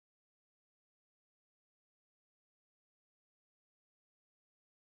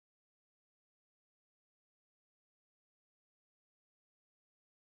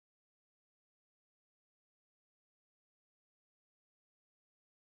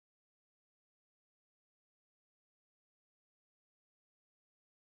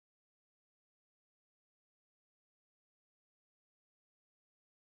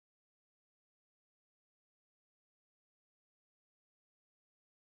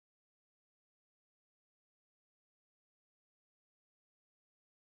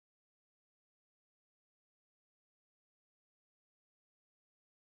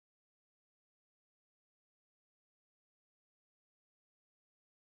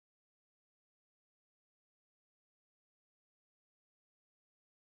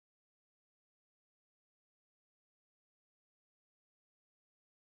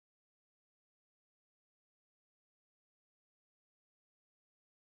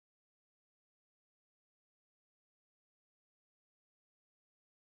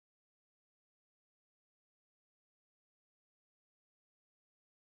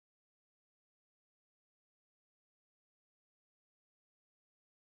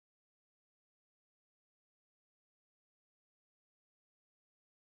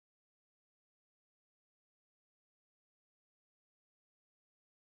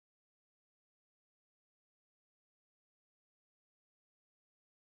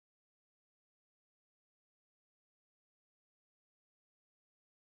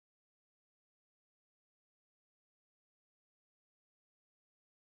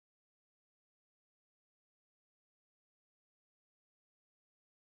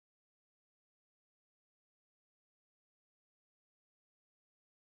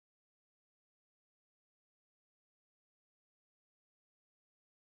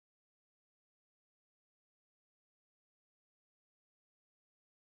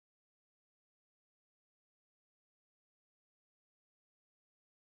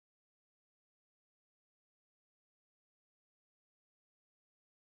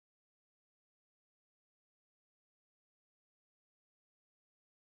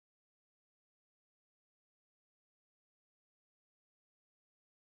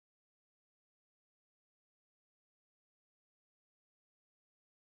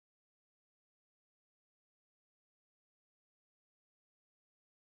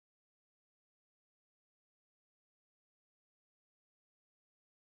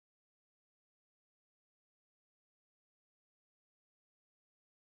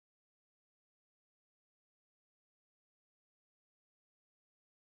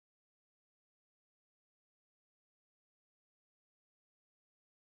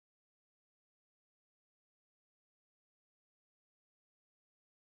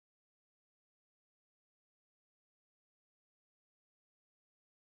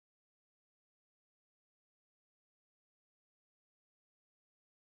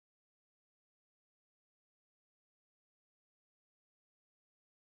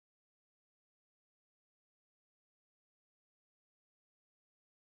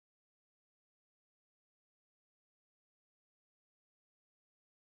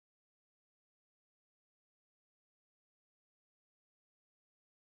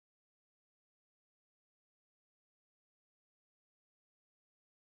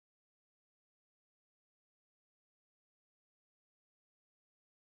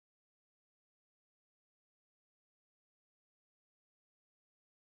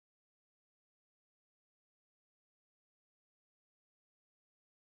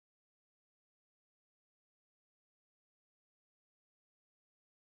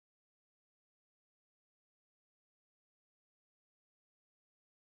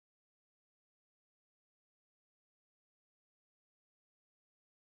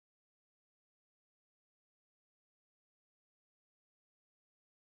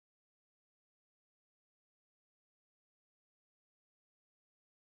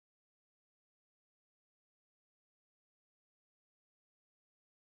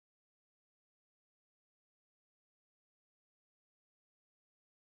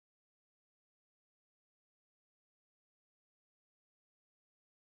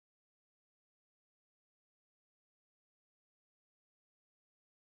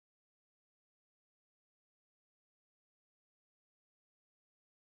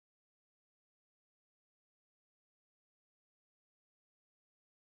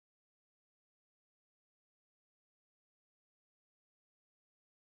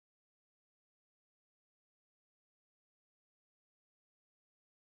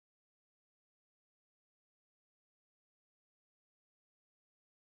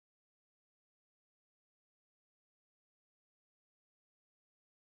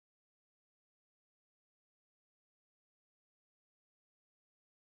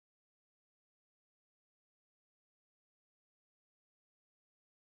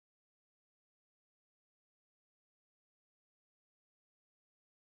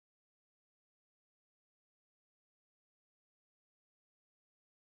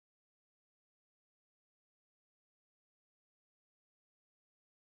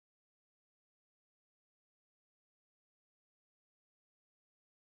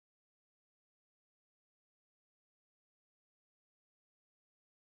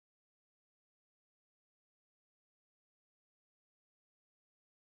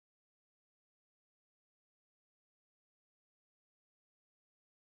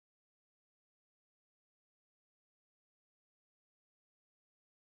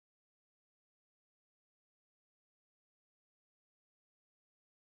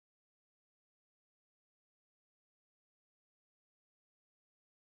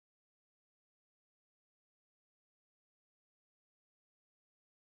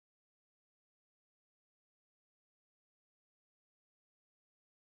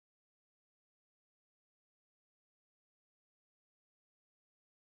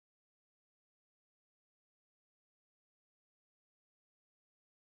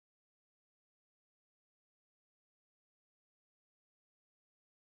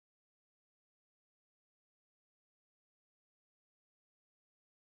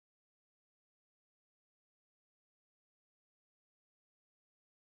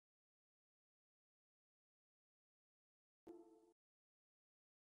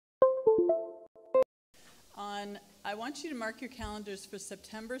I want you to mark your calendars for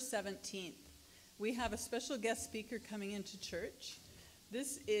September 17th. We have a special guest speaker coming into church.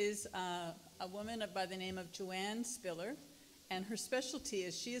 This is a woman by the name of Joanne Spiller, and her specialty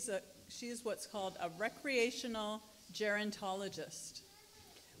is she is what's called a recreational gerontologist.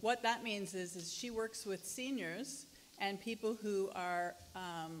 What that means is she works with seniors and people who are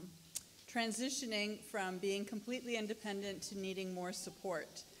transitioning from being completely independent to needing more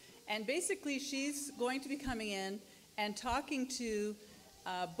support. And basically, she's going to be coming in and talking to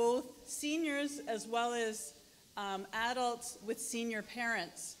both seniors as well as adults with senior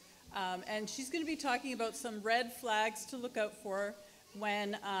parents. And she's going to be talking about some red flags to look out for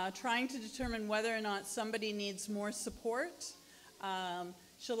when trying to determine whether or not somebody needs more support.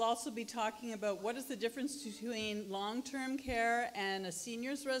 She'll also be talking about what is the difference between long-term care and a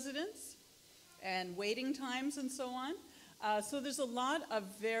senior's residence and waiting times and so on. So there's a lot of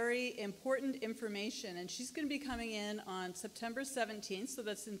very important information, and she's going to be coming in on September 17th, so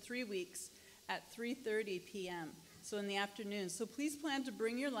that's in 3 weeks at 3:30 p.m., so in the afternoon. So please plan to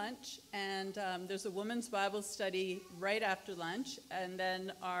bring your lunch, and there's a women's Bible study right after lunch, and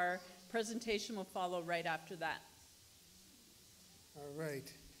then our presentation will follow right after that. All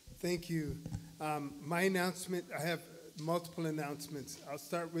right. Thank you. My announcement, I have multiple announcements. I'll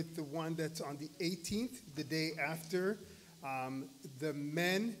start with the one that's on the 18th, the day after. The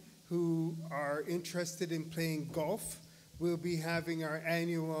men who are interested in playing golf will be having our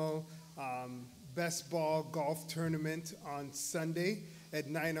annual best ball golf tournament on Sunday at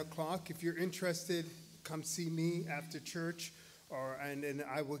 9 o'clock. If you're interested, come see me after church, and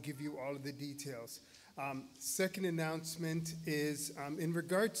I will give you all of the details. Second announcement is in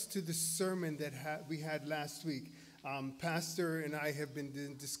regards to the sermon that we had last week. Pastor and I have been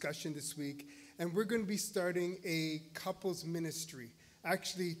in discussion this week, and we're going to be starting a couples ministry.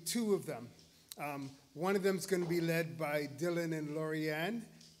 Actually, two of them. One of them is going to be led by Dylan and Lorianne.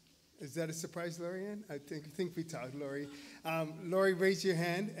 Is that a surprise, Lorianne? I think we talked, Lori. Lori, raise your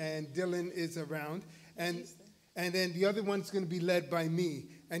hand, and Dylan is around. And then the other one's going to be led by me.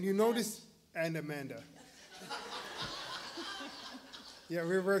 And you notice, and Amanda. Yeah,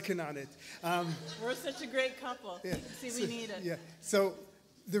 we're working on it. We're such a great couple. Yeah. See, we need it. Yeah. So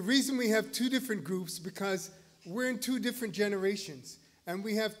the reason we have two different groups, because we're in two different generations, and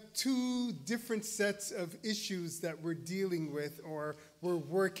we have two different sets of issues that we're dealing with or we're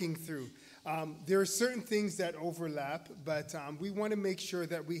working through. There are certain things that overlap, but we want to make sure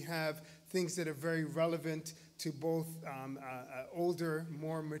that we have things that are very relevant to both older,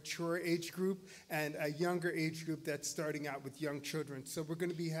 more mature age group and a younger age group that's starting out with young children. So we're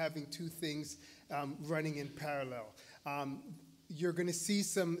going to be having two things running in parallel. You're going to see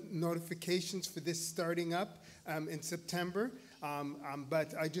some notifications for this starting up in September,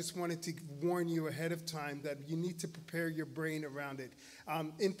 but I just wanted to warn you ahead of time that you need to prepare your brain around it.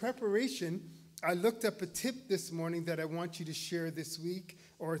 In preparation, I looked up a tip this morning that I want you to share this week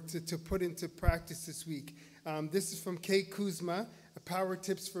or to put into practice this week. This is from Kate Kuzma, Power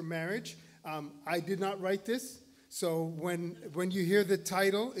Tips for Marriage. I did not write this, so when you hear the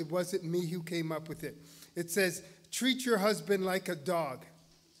title, it wasn't me who came up with it. It says, treat your husband like a dog.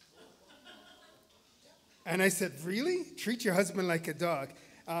 And I said, really? Treat your husband like a dog.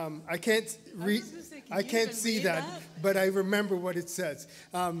 I can't see that, but I remember what it says.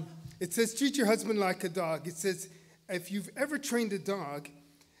 It says, treat your husband like a dog. It says, if you've ever trained a dog,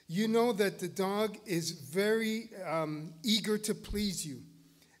 you know that the dog is very eager to please you,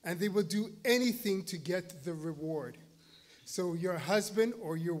 and they will do anything to get the reward. So your husband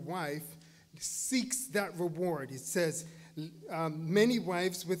or your wife seeks that reward. It says, many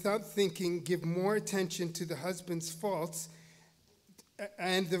wives, without thinking, give more attention to the husband's faults,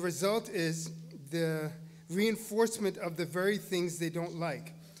 and the result is the reinforcement of the very things they don't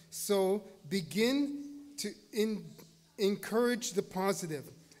like. So begin to encourage the positive.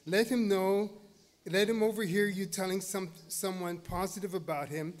 Let him overhear you telling someone positive about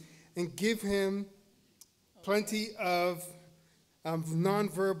him, and give him plenty of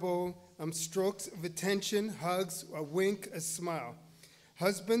nonverbal strokes of attention, hugs, a wink, a smile.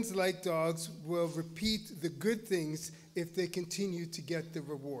 Husbands, like dogs, will repeat the good things if they continue to get the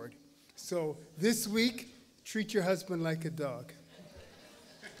reward. So this week, treat your husband like a dog.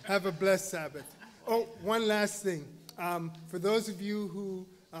 Have a blessed Sabbath. Oh, one last thing. For those of you who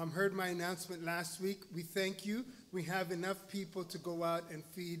heard my announcement last week, we thank you. We have enough people to go out and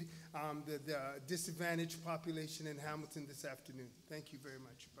feed the disadvantaged population in Hamilton this afternoon. Thank you very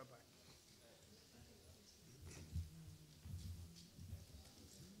much. Bye-bye.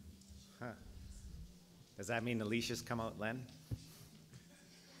 Does that mean the leashes come out, Len?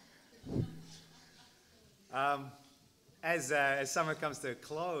 As summer comes to a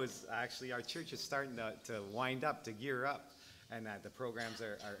close, actually, our church is starting to wind up, to gear up, and the programs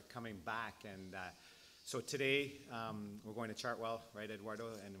are coming back. And so today, we're going to Chartwell, right, Eduardo?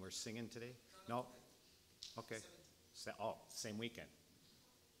 And we're singing today? No? Okay. Same weekend.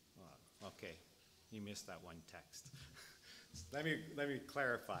 Okay. You missed that one text. Let me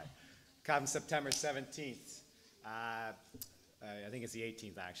clarify. Come September 17th. I think it's the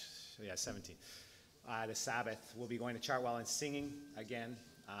 18th, actually. Yeah, 17th. The Sabbath, we'll be going to Chartwell and singing again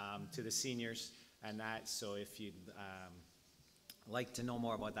to the seniors and that. So if you'd like to know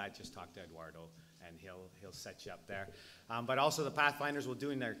more about that, just talk to Eduardo, and he'll set you up there. But also the Pathfinders will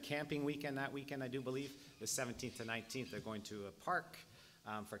doing their camping weekend that weekend, I do believe, the 17th to 19th. They're going to a park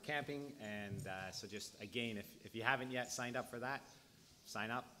for camping, and so just again, if you haven't yet signed up for that,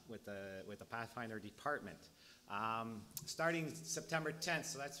 sign up with the Pathfinder department. Starting September 10th,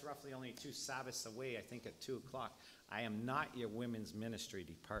 so that's roughly only 2 Sabbaths away, I think at 2 o'clock. I am not your women's ministry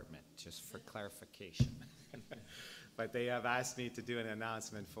department, just for clarification. But they have asked me to do an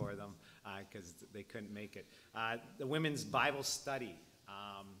announcement for them because they couldn't make it. The women's Bible study,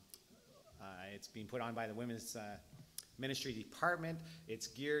 it's being put on by the women's ministry department. It's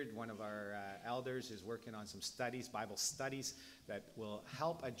geared, one of our elders is working on some studies, Bible studies, that will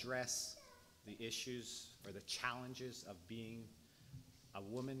help address the issues or the challenges of being a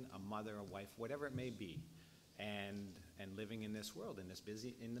woman, a mother, a wife, whatever it may be, and living in this world, in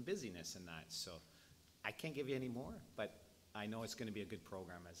the busyness and that. So I can't give you any more, but I know it's going to be a good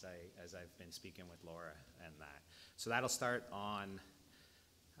program as I've been speaking with Laura and that. So that'll start on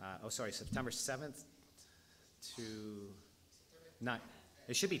September 7th to not.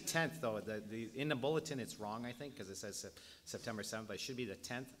 It should be 10th though. In the bulletin it's wrong, I think, because it says September 7th, but it should be the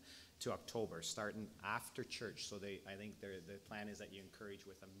 10th to October, starting after church. So I think the plan is that you encourage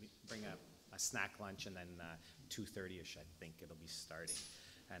with bring a snack lunch, and then 2:30ish, I think it'll be starting,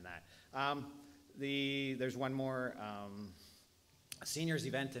 and that. There's one more seniors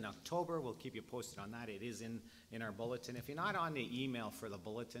event in October. We'll keep you posted on that. It is in our bulletin. If you're not on the email for the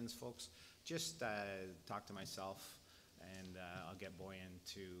bulletins, folks, just talk to myself, and I'll get Boyan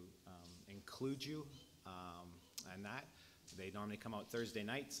to include you and that. They normally come out Thursday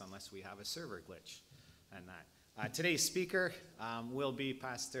nights unless we have a server glitch and that. Today's speaker will be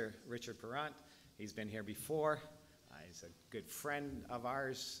Pastor Richard Perrant. He's been here before. He's a good friend of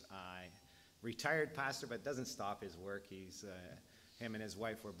ours. Retired pastor, but doesn't stop his work. Him and his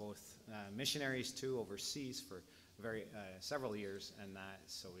wife were both missionaries too, overseas for several years and that.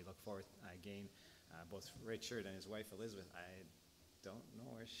 So we look forward again, both Richard and his wife Elizabeth. I don't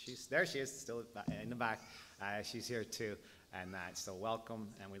know where there she is, still in the back. She's here too, and that. So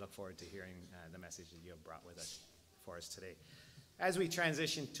welcome, and we look forward to hearing the message that you have brought with us for us today. As we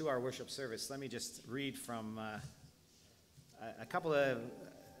transition to our worship service, let me just read from a couple of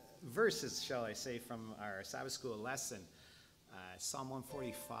verses, shall I say, from our Sabbath school lesson. Psalm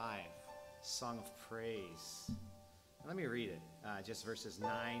 145, Song of Praise. Let me read it, just verses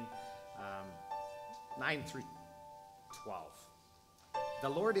 9 through 12. The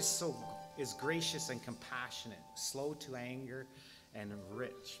Lord is gracious and compassionate, slow to anger, and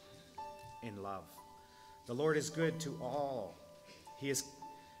rich in love. The Lord is good to all. He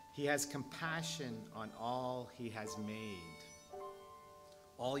has compassion on all he has made.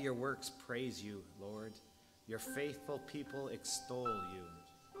 All your works praise you, Lord. Your faithful people extol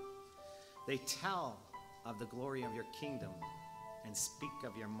you. They tell of the glory of your kingdom and speak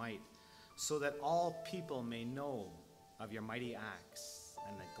of your might, so that all people may know of your mighty acts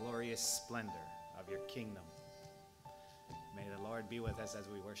and the glorious splendor of your kingdom. May the Lord be with us as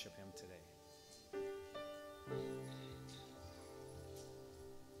we worship him today.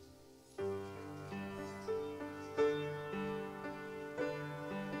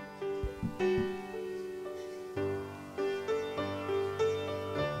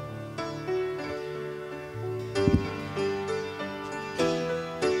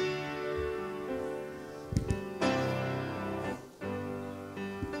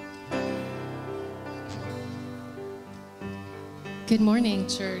 Good morning,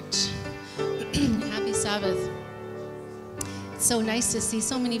 church. Happy Sabbath. It's so nice to see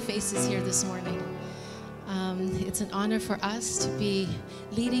so many faces here this morning. It's an honor for us to be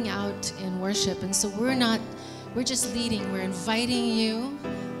leading out in worship. And so we're just leading. We're inviting you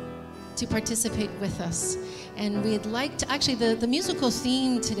to participate with us. And we'd like to, actually, the musical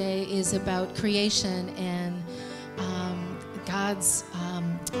theme today is about creation and God's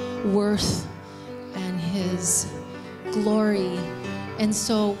worth and his glory. And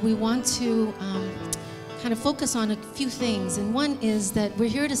so we want to kind of focus on a few things. And one is that we're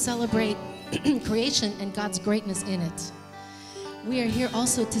here to celebrate creation and God's greatness in it. We are here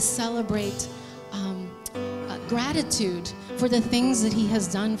also to celebrate gratitude for the things that He has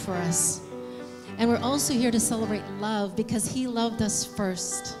done for us. And we're also here to celebrate love because He loved us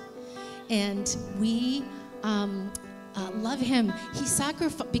first. And we love Him.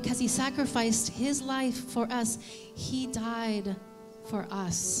 Because He sacrificed His life for us. He died for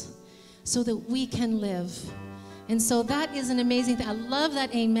us so that we can live. And so that is an amazing thing. I love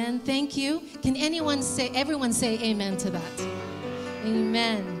that amen. Thank you. Can everyone say amen to that?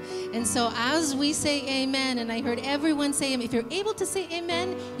 Amen. And so as we say amen, and I heard everyone say amen, if you're able to say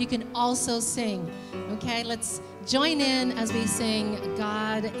amen, you can also sing. Okay, let's join in as we sing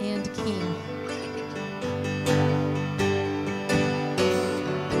God and King.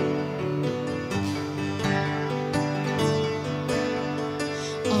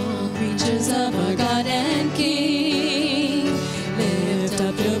 All creatures of our God and King, lift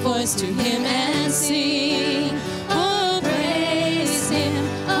up your voice to Him and sing. Oh, praise Him,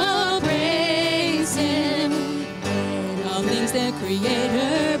 oh, praise Him. Let all things the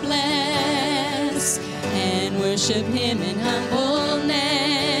Creator bless, and worship Him in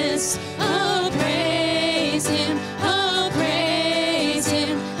humbleness. Oh, praise Him, oh, praise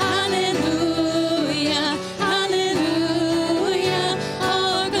Him. Hallelujah, hallelujah.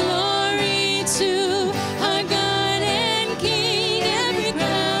 All glory to our God and King. Every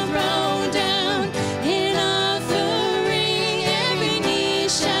crown thrown down in offering, every knee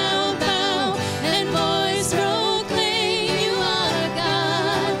shall bow, and voice proclaim, you are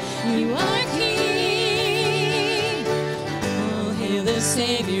God, you are King. Oh, hail the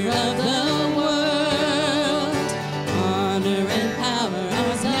Savior of the world. Honor and power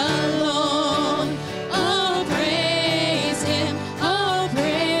ours alone. Oh, praise Him, oh,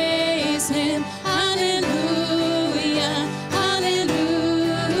 praise Him. Hallelujah,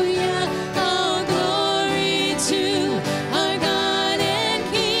 hallelujah. All glory to our God and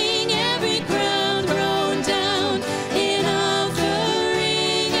King. Every crown thrown down in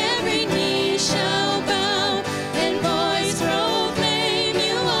offering, every knee shall bow, and voice proclaim,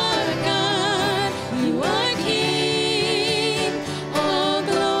 you are God, you are King. All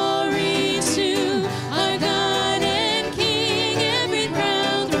glory to our God and King. Every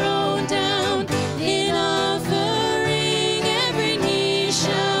crown thrown down in offering, every knee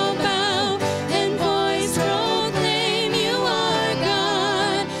shall bow, and voice proclaim, you are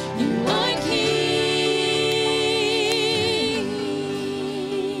God, you are King.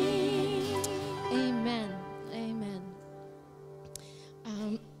 Amen. Amen.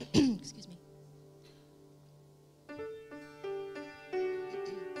 Excuse me.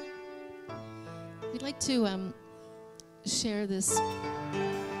 We'd like to share this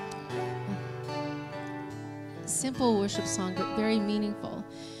simple worship song, but very meaningful,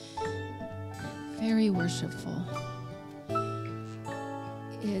 very worshipful.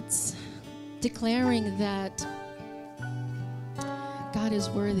 It's declaring that God is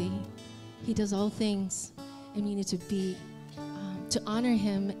worthy. He does all things, and we need to be to honor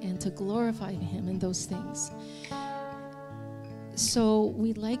Him and to glorify Him in those things. So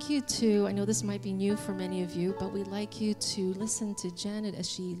we'd like you to, I know this might be new for many of you, but we'd like you to listen to Janet as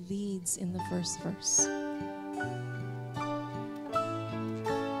she leads in the first verse.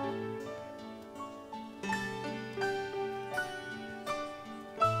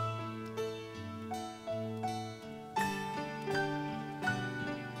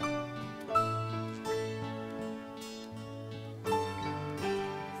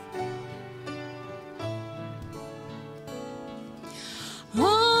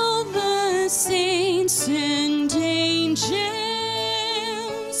 All the saints and angels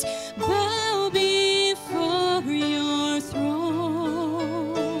bow before your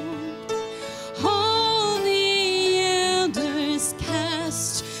throne. All the elders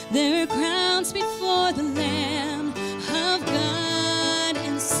cast their crowns before the Lamb of God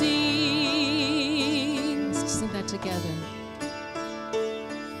and sing. Let's sing that together.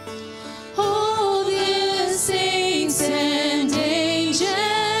 All the saints and angels,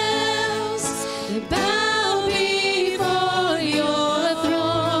 they bow before your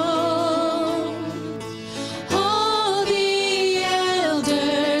throne. All the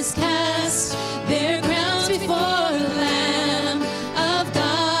elders cast their crowns before the Lamb of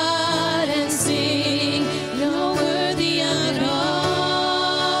God and sing, you're worthy of it all.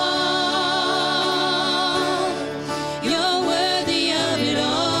 You're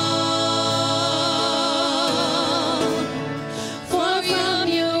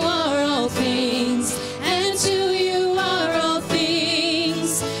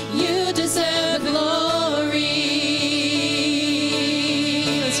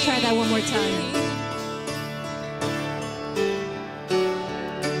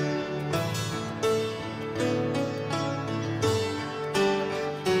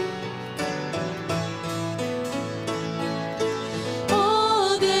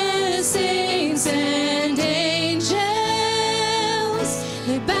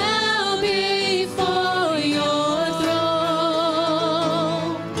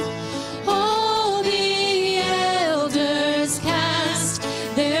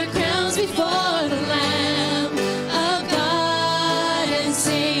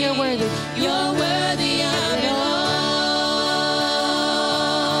Say you're worthy. You're worthy of it all.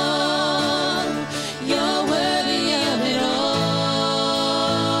 You're worthy of it all.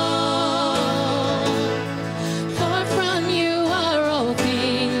 For from you are all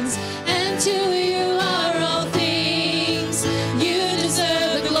things, and to you are all things. You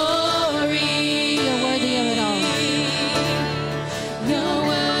deserve the glory. You're worthy of it all. You're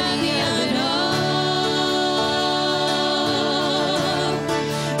worthy of it all.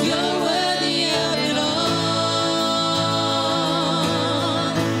 You're worthy of it all.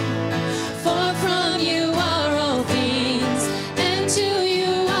 For from you are all things, and to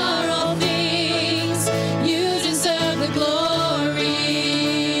you are all things. You deserve the glory.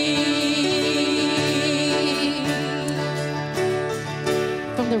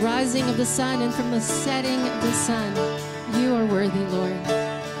 From the rising of the sun and from the setting of the sun, you are worthy, Lord.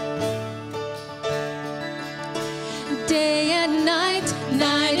 Day and night,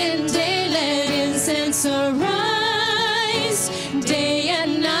 night and day, let incense arise. Day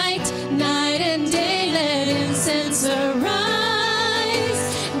and night, night and day, let incense arise.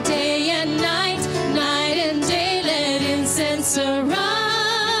 Day and night, night and day, let incense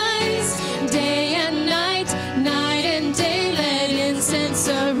arise. Day and night, night and day, let incense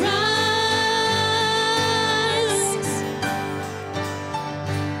arise.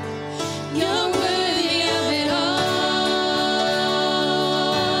 You're worthy of it all.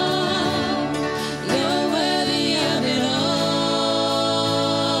 You're worthy of it all.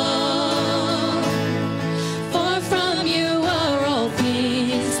 For from you are all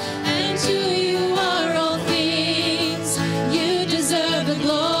things, and to you are all things. You deserve the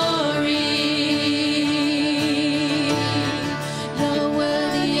glory. You're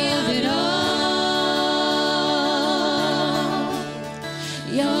worthy of it all.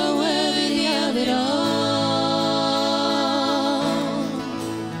 You're worthy of it all.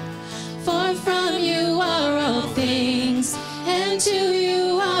 For from you are all things, and to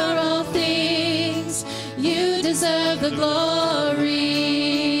you are all things. You deserve the glory.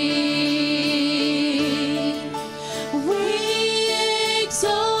 We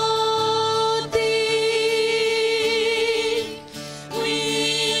exalt thee. We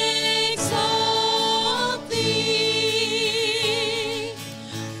exalt thee.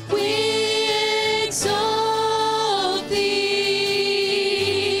 We exalt thee,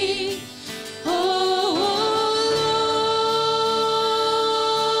 O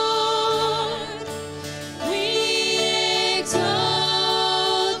Lord. We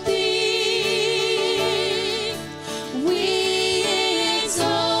exalt thee. We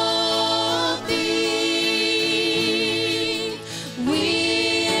exalt thee. We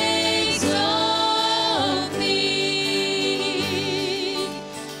exalt thee.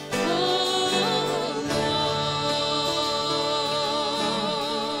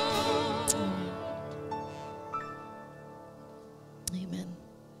 Amen.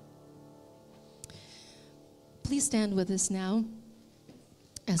 Please stand with us now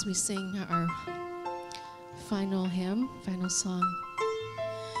as we sing our final hymn, final song.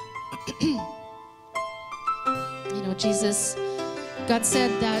 You know, God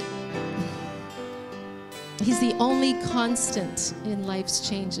said that He's the only constant in life's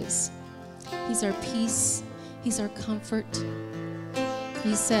changes. He's our peace. He's our comfort.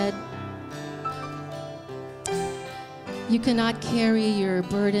 He said, you cannot carry your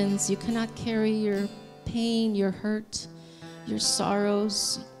burdens. You cannot carry your pain, your hurt, your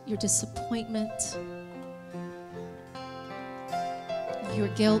sorrows, your disappointment, your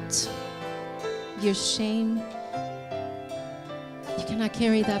guilt, your shame. You cannot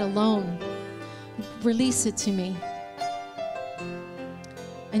carry that alone. Release it to me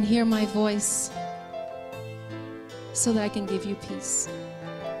and hear my voice so that I can give you peace.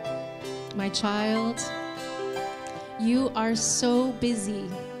 My child, you are so busy,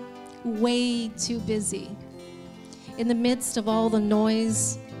 way too busy. In the midst of all the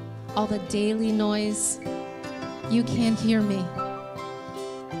noise, all the daily noise, you can't hear me.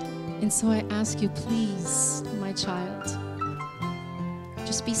 And so I ask you, please, my child,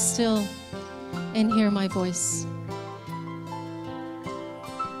 just be still and hear my voice.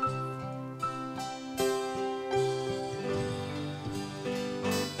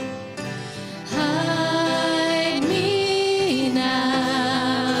 Hide me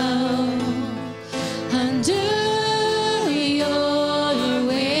now under your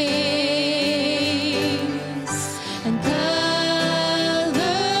wings and cover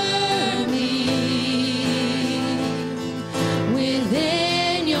me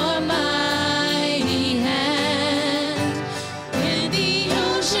within your mighty hand.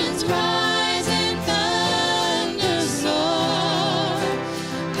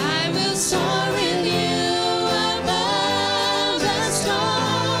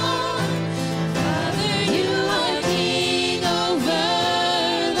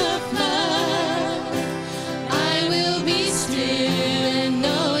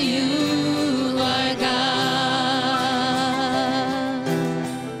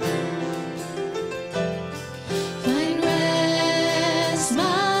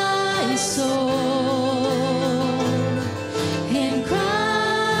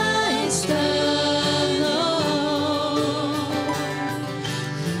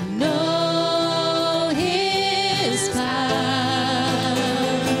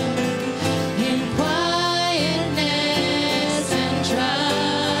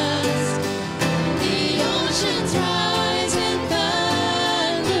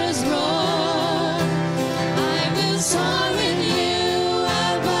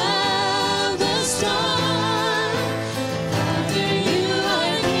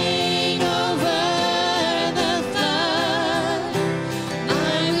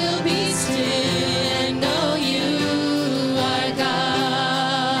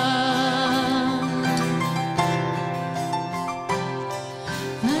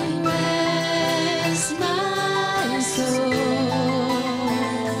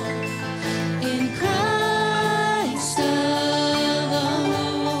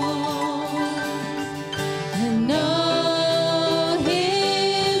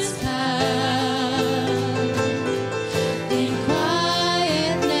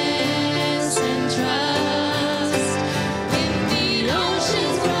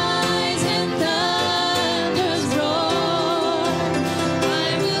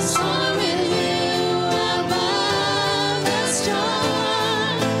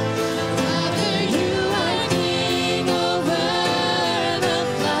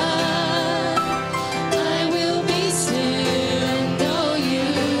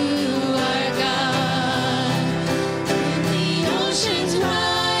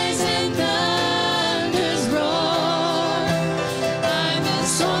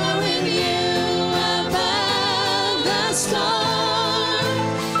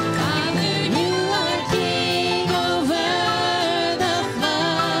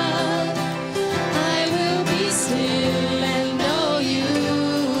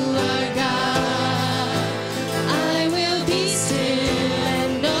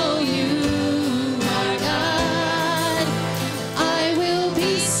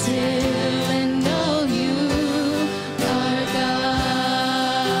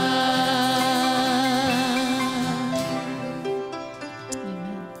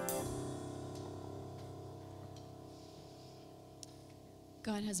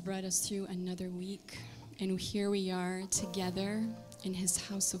 God has brought us through another week, and here we are together in his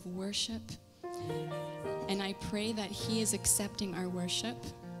house of worship. And I pray that he is accepting our worship.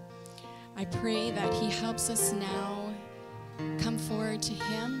 I pray that he helps us now come forward to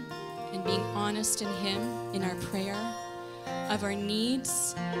him and being honest in him in our prayer of our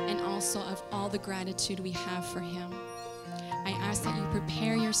needs and also of all the gratitude we have for him. I ask that you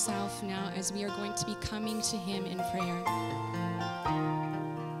prepare yourself now as we are going to be coming to him in prayer.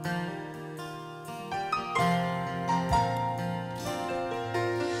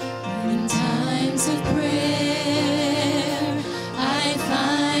 In times of prayer, I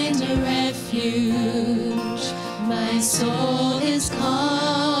find a refuge. My soul is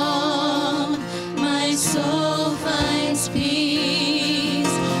calm. My soul finds peace.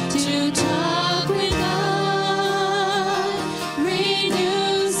 To talk with God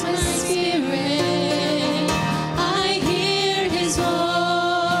renews my spirit. I hear his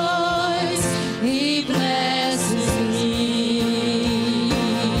voice. He blesses me.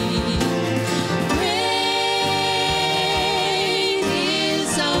 Great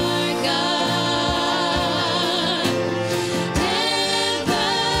is our God, and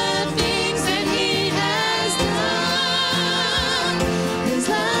the things that he has done. His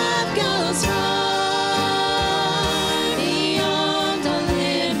love goes far beyond all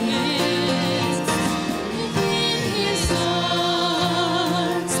limits. Within his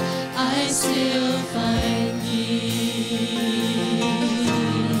arms, I still find peace.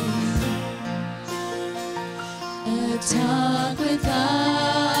 A talk with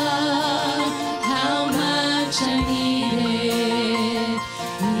God, how much I need it.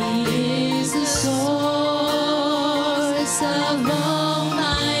 He is the source of all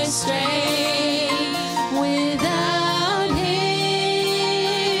my strength. Without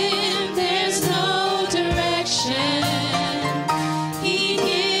him, there's no direction. He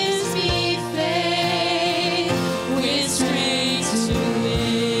gives me faith with strength to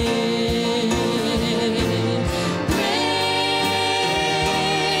live. Great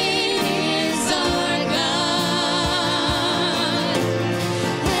is our God,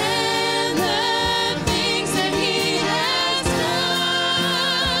 and the things that he has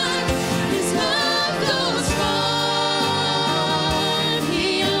done. His love goes far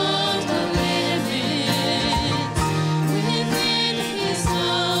beyond the limits. Within his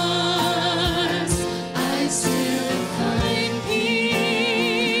arms, I still find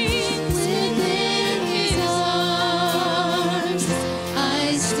peace. Within his arms, I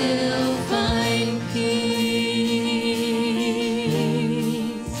still find peace.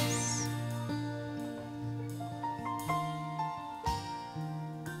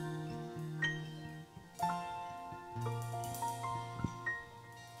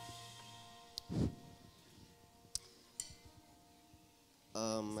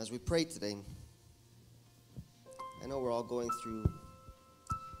 As we pray today, I know we're all going through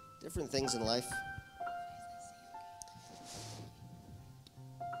different things in life,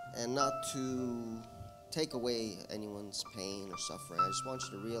 and not to take away anyone's pain or suffering. I just want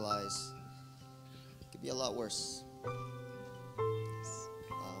you to realize it could be a lot worse.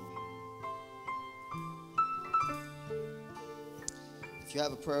 If you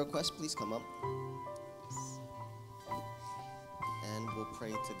have a prayer request, please come up. And we'll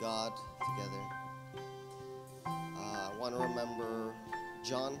pray to God together. I want to remember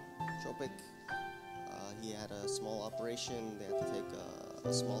John Tropic. He had a small operation. They had to take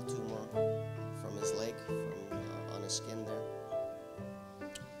a small tumor from his leg, on his skin there.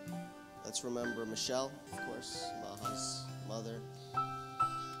 Let's remember Michelle, of course, Maha's mother.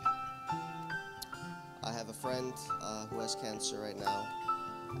 I have a friend who has cancer right now,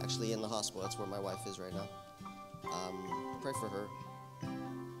 actually in the hospital. That's where my wife is right now. Pray for her.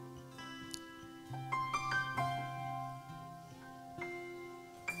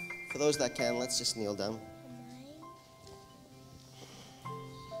 For those that can, let's just kneel down.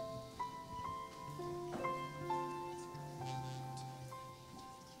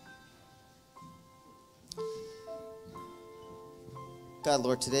 God,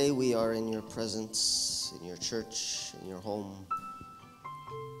 Lord, today we are in your presence, in your church, in your home.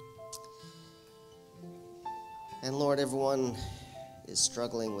 And Lord, everyone is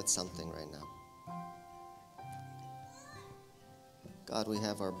struggling with something right now. God, we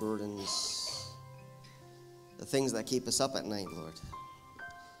have our burdens, the things that keep us up at night, Lord.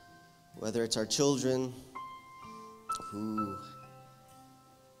 Whether it's our children who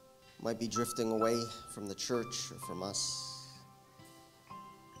might be drifting away from the church or from us.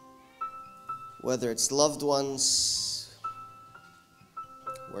 Whether it's loved ones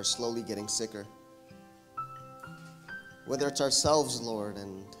who are slowly getting sicker. Whether it's ourselves, Lord,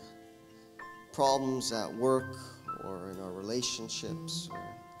 and problems at work or in our relationships or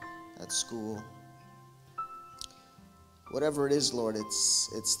at school. Whatever it is, Lord,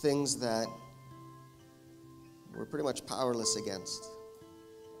 it's things that we're pretty much powerless against.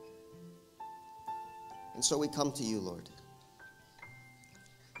 And so we come to you, Lord.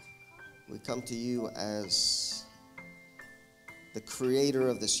 We come to you as the creator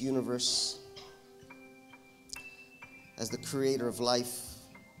of this universe, as the creator of life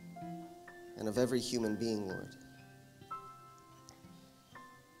and of every human being, Lord.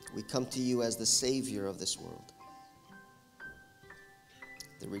 We come to you as the Savior of this world,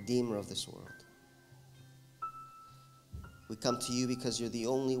 the Redeemer of this world. We come to you because you're the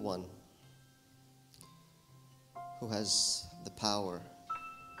only one who has the power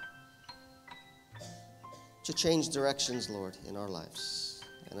to change directions, Lord, in our lives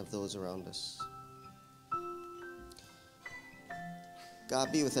and of those around us.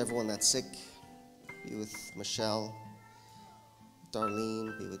 God, be with everyone that's sick. Be with Michelle,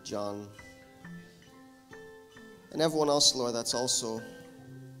 Darlene, be with John, and everyone else, Lord, that's also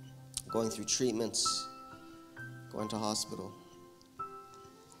going through treatments, going to hospital.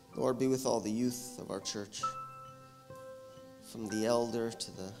 Lord, be with all the youth of our church, from the elder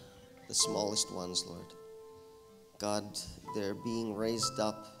to the smallest ones, Lord. God, they're being raised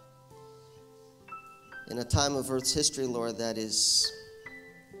up in a time of Earth's history, Lord, that is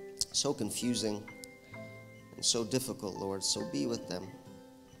so confusing and so difficult, Lord. So be with them.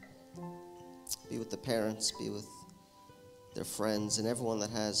 Be with the parents, be with their friends, and everyone that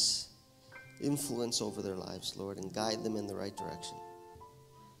has influence over their lives, Lord, and guide them in the right direction.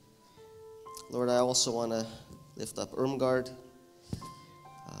 Lord, I also want to lift up Irmgard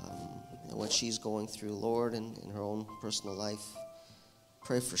and what she's going through, Lord, in her own personal life.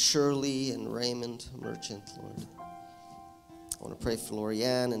 Pray for Shirley and Raymond Merchant, Lord. I want to pray for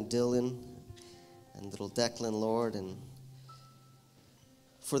Lorianne and Dylan and little Declan, Lord, and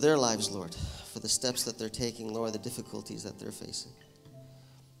for their lives, Lord, for the steps that they're taking, Lord, the difficulties that they're facing.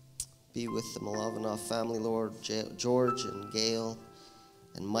 Be with the Milovanoff family, Lord, George and Gail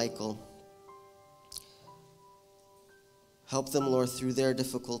and Michael. Help them, Lord, through their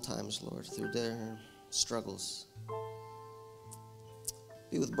difficult times, Lord, through their struggles.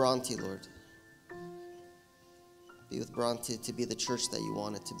 Be with Bronte, Lord. Be with Bronte to be the church that you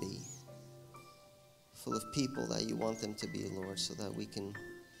want it to be. Full of people that you want them to be, Lord, so that we can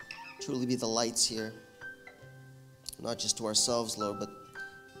truly be the lights here. Not just to ourselves, Lord, but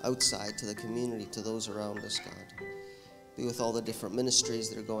outside to the community, to those around us, God. Be with all the different ministries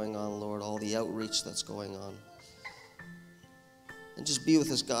that are going on, Lord, all the outreach that's going on. And just be with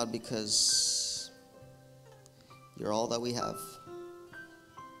us, God, because you're all that we have.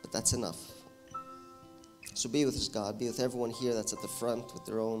 But that's enough. So be with us, God. Be with everyone here that's at the front with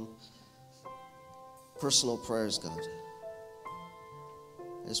their own personal prayers, God.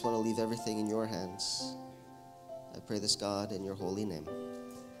 I just want to leave everything in your hands. I pray this, God, in your holy name.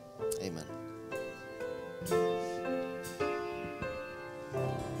 Amen.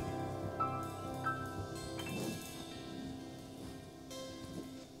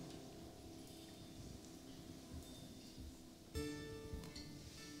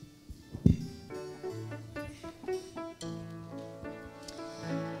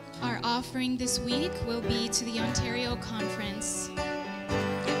 Our offering this week will be to the Ontario Conference.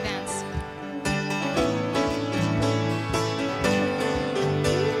 Advance.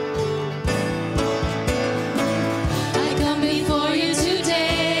 I come before you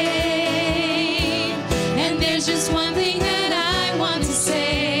today, and there's just one thing that I want to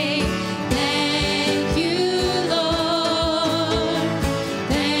say. Thank you, Lord.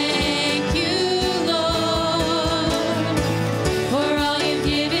 Thank you, Lord, for all you've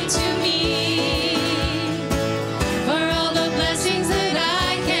given to me, for all the blessings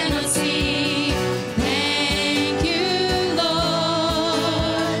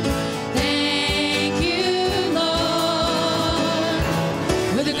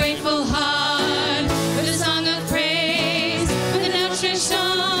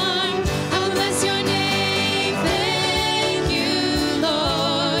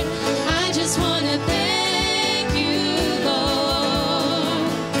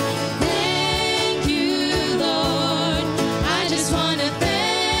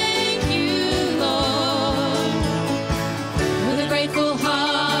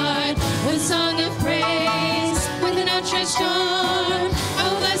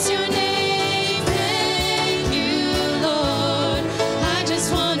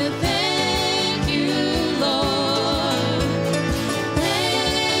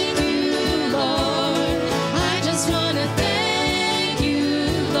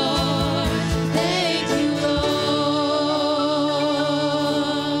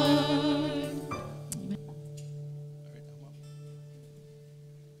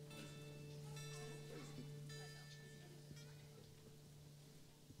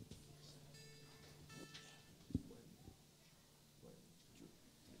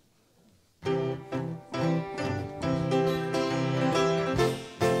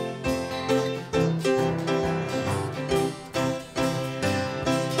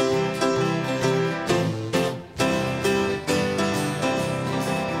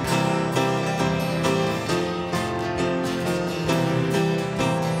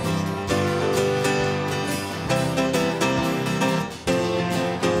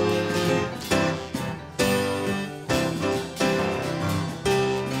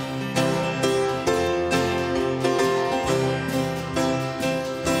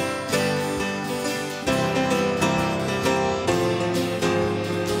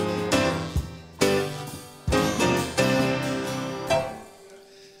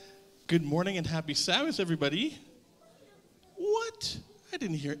Good morning and happy Sabbath, everybody. What? I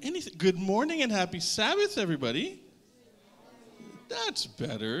didn't hear anything. Good morning and happy Sabbath, everybody. That's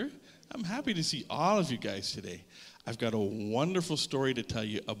better. I'm happy to see all of you guys today. I've got a wonderful story to tell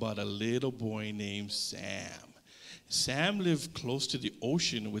you about a little boy named Sam. Sam lived close to the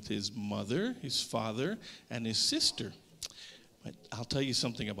ocean with his mother, his father, and his sister. But I'll tell you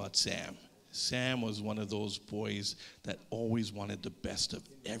something about Sam. Sam was one of those boys that always wanted the best of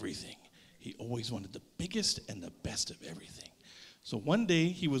everything. He always wanted the biggest and the best of everything. So one day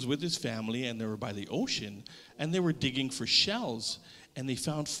he was with his family and they were by the ocean and they were digging for shells and they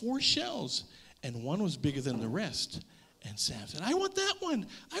found 4 shells and one was bigger than the rest. And Sam said, I want that one.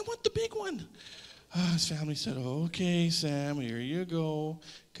 I want the big one. His family said, okay, Sam, here you go,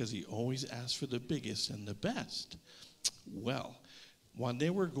 because he always asked for the biggest and the best. Well, when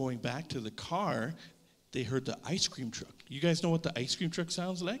they were going back to the car, they heard the ice cream truck. You guys know what the ice cream truck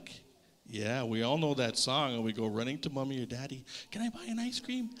sounds like? Yeah, we all know that song, and we go running to mommy or daddy, can I buy an ice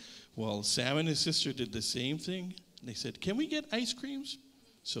cream? Well, Sam and his sister did the same thing. And they said, can we get ice creams?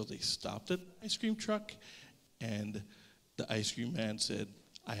 So they stopped at the ice cream truck, and the ice cream man said,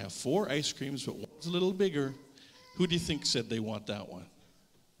 I have 4 ice creams, but one's a little bigger. Who do you think said they want that one?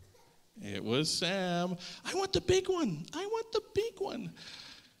 It was Sam. I want the big one. I want the big one.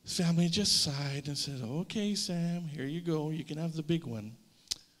 Family just sighed and said, okay, Sam, here you go. You can have the big one.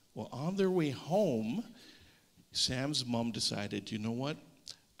 Well, on their way home, Sam's mom decided, you know what?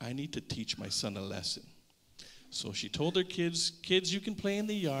 I need to teach my son a lesson. So she told her kids, you can play in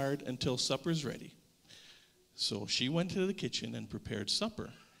the yard until supper's ready. So she went to the kitchen and prepared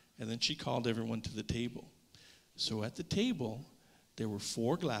supper. And then she called everyone to the table. So at the table, there were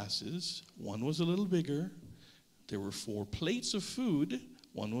 4 glasses. One was a little bigger. There were 4 plates of food.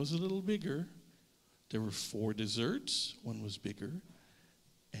 One was a little bigger. There were 4 desserts. One was bigger.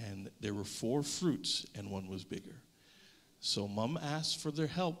 And there were 4 fruits, and one was bigger. So Mom asked for their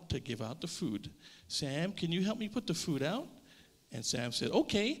help to give out the food. Sam, can you help me put the food out? And Sam said,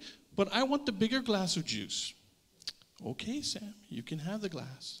 okay, but I want the bigger glass of juice. Okay, Sam, you can have the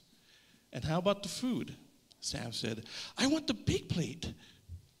glass. And how about the food? Sam said, I want the big plate,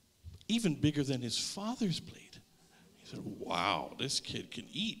 even bigger than his father's plate. He said, wow, this kid can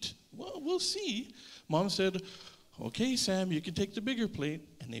eat. Well, we'll see. Mom said, okay, Sam, you can take the bigger plate.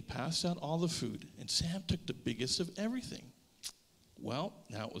 And they passed out all the food. And Sam took the biggest of everything. Well,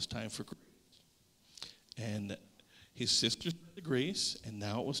 now it was time for grace. And his sister said the grace, and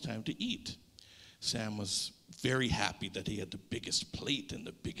now it was time to eat. Sam was very happy that he had the biggest plate and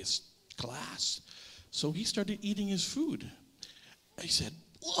the biggest glass. So he started eating his food. I said,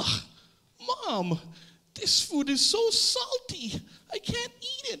 ugh, Mom, this food is so salty. I can't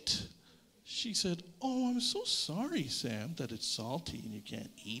eat it. She said, oh, I'm so sorry, Sam, that it's salty and you can't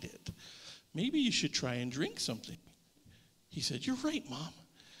eat it. Maybe you should try and drink something. He said, you're right, Mom.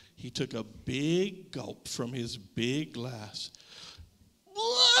 He took a big gulp from his big glass.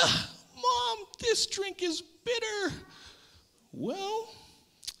 Mom, this drink is bitter. Well,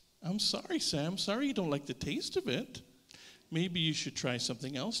 I'm sorry, Sam. Sorry you don't like the taste of it. Maybe you should try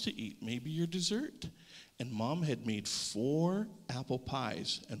something else to eat. Maybe your dessert. And Mom had made 4 apple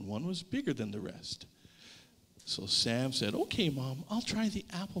pies, and one was bigger than the rest. So Sam said, okay, Mom, I'll try the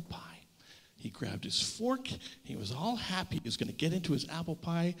apple pie. He grabbed his fork. He was all happy. He was going to get into his apple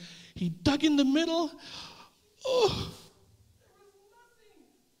pie. He dug in the middle. Oh,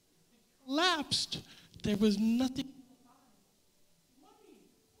 collapsed. There was nothing. Mommy,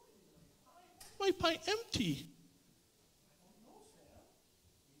 my pie empty.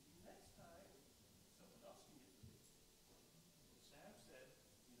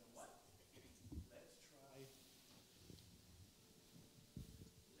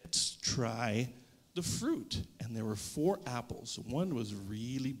 Try the fruit. And there were 4 apples. One was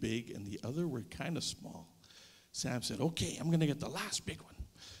really big and the other were kind of small. Sam said, okay, I'm going to get the last big one.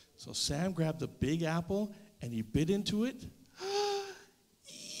 So Sam grabbed the big apple and he bit into it.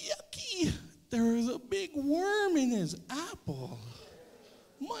 Yucky! There was a big worm in his apple.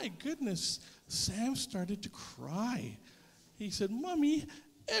 My goodness. Sam started to cry. He said, Mommy,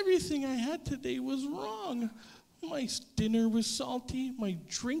 everything I had today was wrong. My dinner was salty, my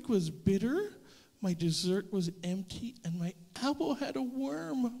drink was bitter, my dessert was empty, and my apple had a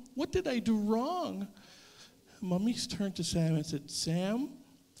worm. What did I do wrong? Mommy turned to Sam and said, Sam,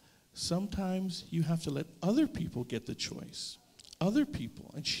 sometimes you have to let other people get the choice. Other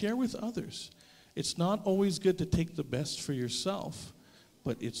people, and share with others. It's not always good to take the best for yourself,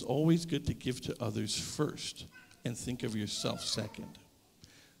 but it's always good to give to others first and think of yourself second.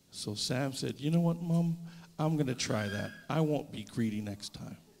 So Sam said, you know what, Mom? I'm going to try that. I won't be greedy next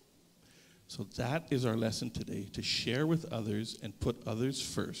time. So that is our lesson today, to share with others and put others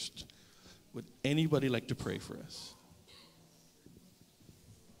first. Would anybody like to pray for us?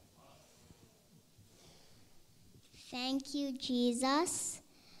 Thank you, Jesus,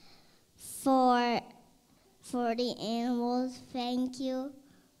 for the animals. Thank you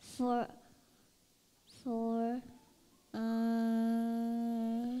for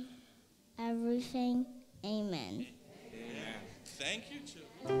everything. Amen. Amen. Thank you, too.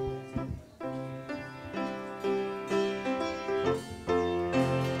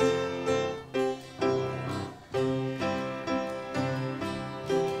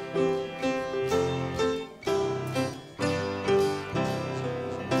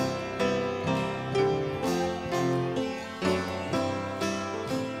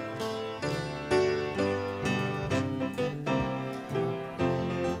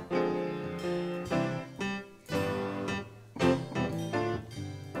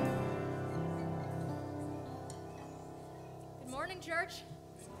 Church.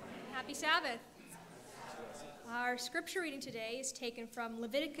 Happy Sabbath. Our scripture reading today is taken from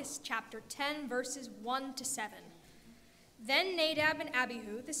Leviticus chapter 10, verses 1 to 7. Then Nadab and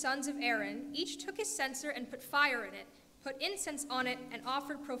Abihu, the sons of Aaron, each took his censer and put fire in it, put incense on it, and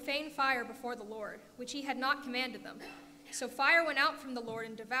offered profane fire before the Lord, which he had not commanded them. So fire went out from the Lord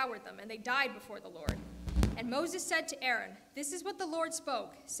and devoured them, and they died before the Lord. And Moses said to Aaron, "This is what the Lord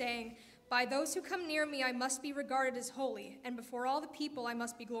spoke, saying, by those who come near me I must be regarded as holy, and before all the people I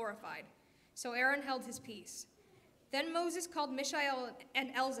must be glorified." So Aaron held his peace. Then Moses called Mishael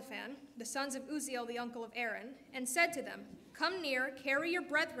and Elzaphan, the sons of Uzziel, the uncle of Aaron, and said to them, "Come near, carry your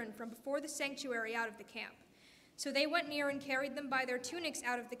brethren from before the sanctuary out of the camp." So they went near and carried them by their tunics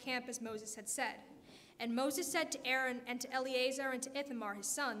out of the camp as Moses had said. And Moses said to Aaron and to Eleazar and to Ithamar his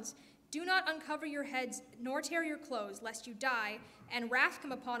sons, "Do not uncover your heads, nor tear your clothes, lest you die, and wrath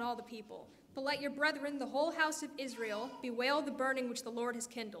come upon all the people. But let your brethren, the whole house of Israel, bewail the burning which the Lord has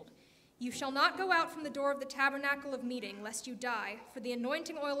kindled. You shall not go out from the door of the tabernacle of meeting, lest you die, for the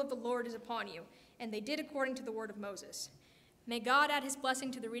anointing oil of the Lord is upon you." And they did according to the word of Moses. May God add his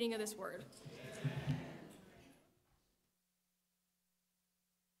blessing to the reading of this word.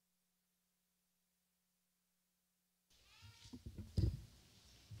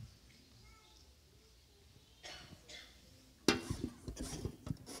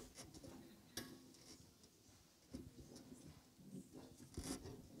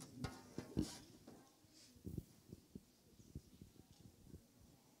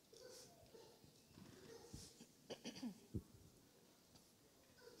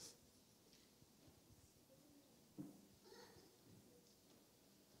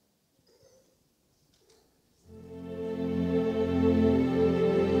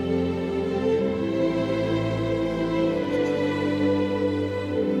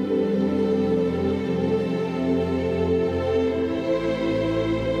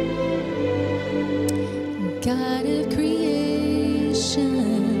 God of creation,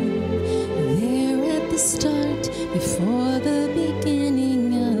 there at the start, before the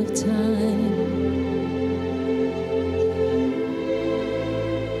beginning of time.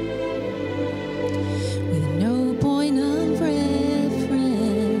 With no point of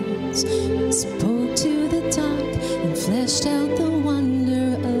reference, you spoke to the dark and fleshed out the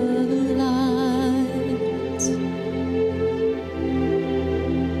wonder of light.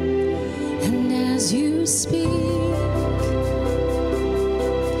 And as you speak,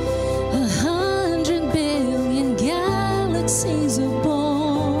 100 billion galaxies are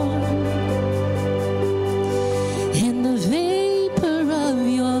born. In the vapor of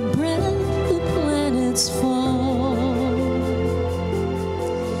your breath, the planets fall.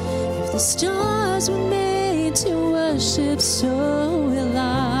 If the stars were made to worship, so will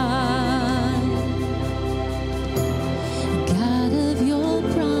I. God of your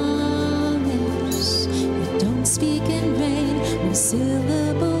promise, you don't speak in vain, no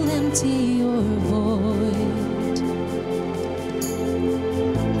syllable empty or void.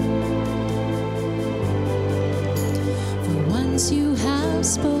 For once you have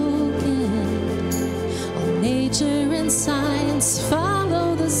spoken, all nature and science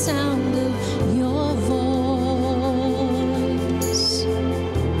follow the sound of your voice.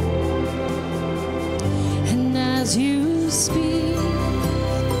 And as you speak,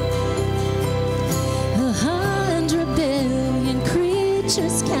 100 billion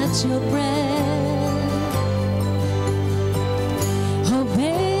creatures catch your breath,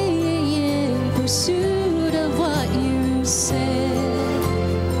 obeying in pursuit of what you said.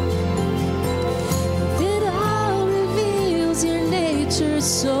 If it all reveals your nature,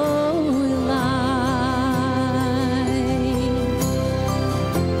 so will I.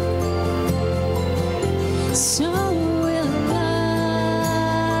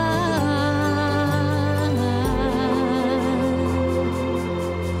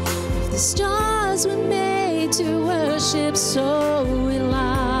 angels were made to worship, so will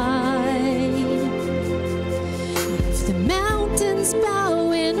I. If the mountains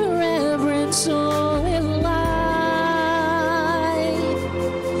bow in reverence, so will I.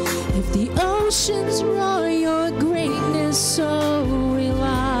 If the oceans roar your greatness, so will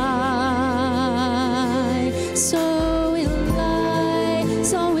I. So will I,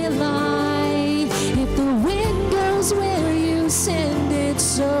 so will I. If the wind goes where you send it,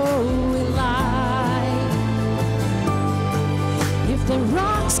 so will I. If the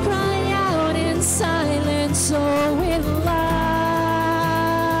rocks cry out in silence, so will I.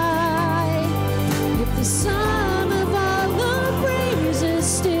 If the sum of all the breezes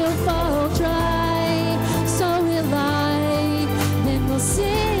still fall dry, so will I. Then we'll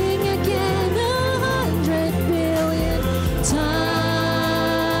sing again 100 billion times.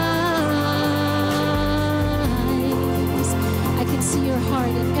 I can see your heart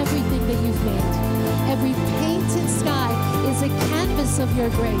in everything that you've made. Every painted sky is a canvas of your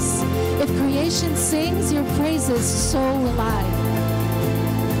grace. If creation sings your praises, so will I.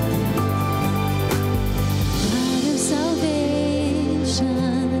 God of salvation,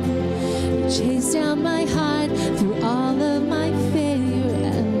 chase down my heart through all of my failure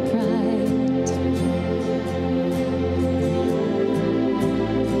and pride.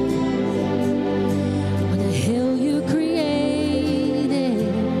 On a hill you created,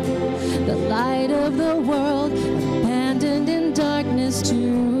 the light of the world, abandoned in darkness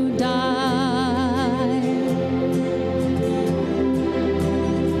to die.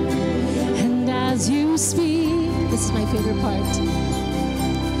 And as you speak, this is my favorite part,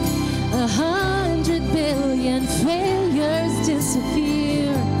 100 billion failures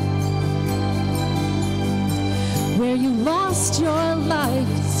disappear. Where you lost your life,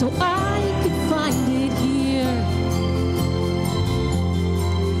 so I could find it here.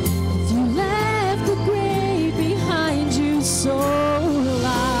 If you left the grave behind you, so will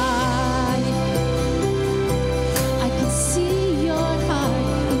I. I can see your heart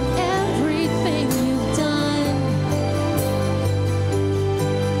in everything you've done.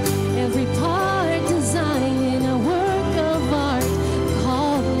 Every part designed in a work of art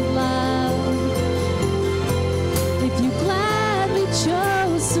called love. If you gladly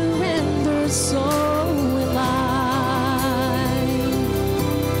chose surrender, so will I.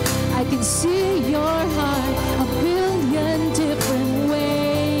 I can see your heart a billion different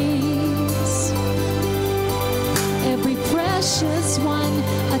ways. Every precious one,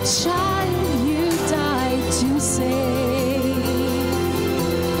 a child you died to save.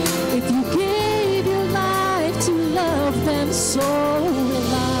 If you gave your life to love them, so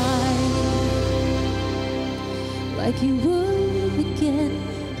will I. Like you would again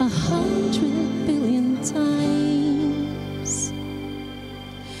 100 billion times.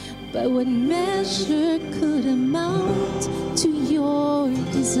 But what measure could amount to your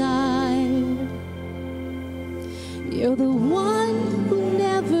desire? You're the one who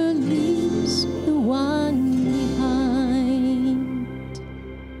never leaves the one behind.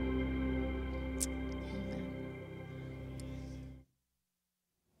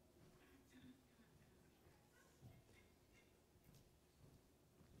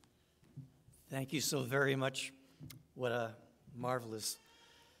 Thank you so very much. What a marvelous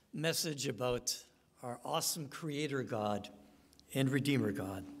message about our awesome Creator God and Redeemer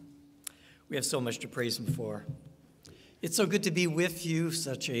God. We have so much to praise Him for. It's so good to be with you,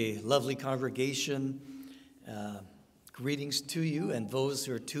 such a lovely congregation. Greetings to you and those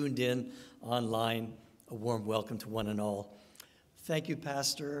who are tuned in online. A warm welcome to one and all. Thank you,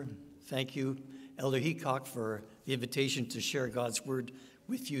 Pastor. Thank you, Elder Heacock, for the invitation to share God's word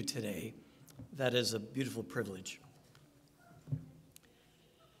with you today. That is a beautiful privilege.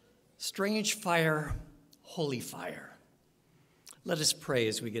 Strange fire, holy fire. Let us pray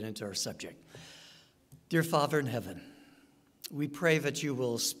as we get into our subject. Dear Father in heaven, we pray that you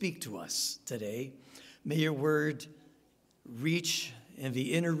will speak to us today. May your word reach in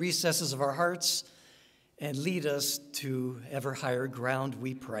the inner recesses of our hearts and lead us to ever higher ground,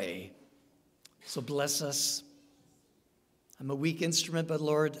 we pray. So bless us. I'm a weak instrument, but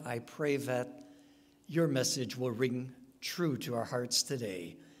Lord, I pray that your message will ring true to our hearts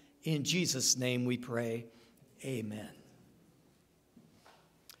today. In Jesus' name we pray, amen.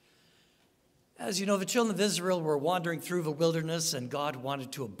 As you know, the children of Israel were wandering through the wilderness, and God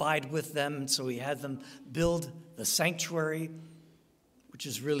wanted to abide with them, so he had them build the sanctuary, which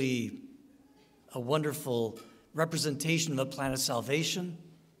is really a wonderful representation of the plan of salvation.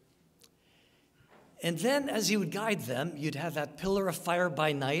 And then, as he would guide them, you'd have that pillar of fire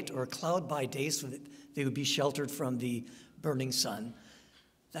by night or a cloud by day so that they would be sheltered from the burning sun.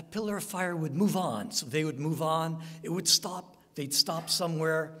 that pillar of fire would move on. So they would move on, it would stop, they'd stop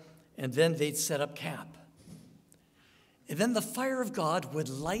somewhere, and then they'd set up camp. And then the fire of God would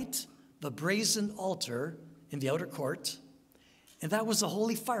light the brazen altar in the outer court, and that was a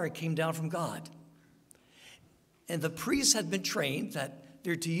holy fire that came down from God. And the priests had been trained that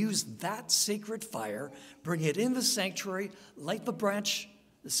they're to use that sacred fire, bring it in the sanctuary, light the branch,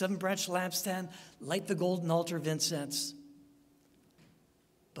 the 7-branch lampstand, light the golden altar of incense.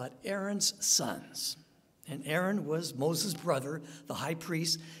 But Aaron's sons, and Aaron was Moses' brother, the high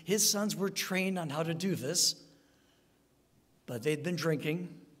priest, his sons were trained on how to do this, but they'd been drinking,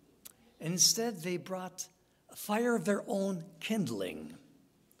 and instead they brought a fire of their own kindling.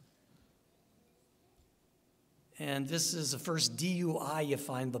 And this is the first DUI you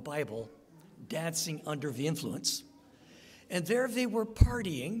find in the Bible, dancing under the influence. And there they were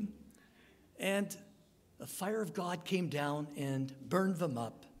partying, and the fire of God came down and burned them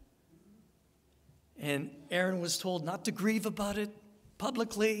up. And Aaron was told not to grieve about it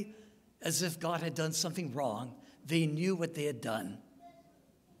publicly, as if God had done something wrong. They knew what they had done.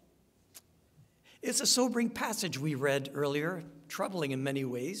 It's a sobering passage we read earlier, troubling in many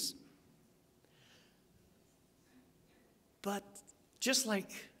ways. But just like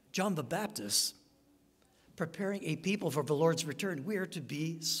John the Baptist, preparing a people for the Lord's return, we are to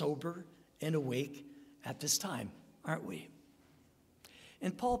be sober and awake at this time, aren't we?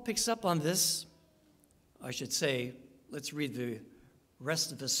 And Paul picks up on this. I should say, let's read the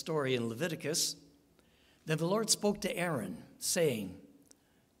rest of the story in Leviticus. Then the Lord spoke to Aaron, saying,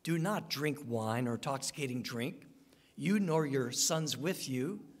 "Do not drink wine or intoxicating drink, you nor your sons with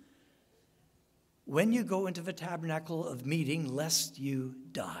you, when you go into the tabernacle of meeting, lest you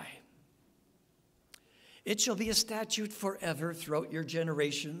die. It shall be a statute forever throughout your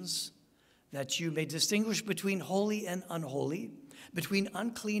generations, that you may distinguish between holy and unholy, between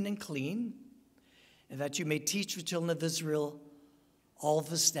unclean and clean, and that you may teach the children of Israel all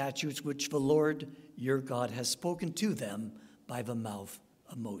the statutes which the Lord your God has spoken to them by the mouth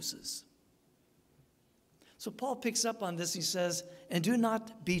of Moses." So Paul picks up on this. He says, "And do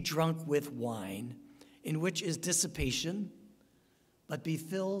not be drunk with wine, in which is dissipation, but be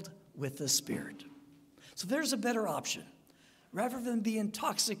filled with the Spirit." So there's a better option. Rather than be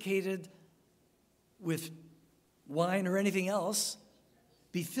intoxicated with wine or anything else,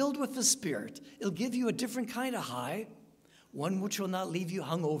 be filled with the Spirit. It'll give you a different kind of high, one which will not leave you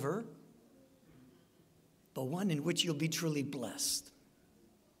hungover, but one in which you'll be truly blessed.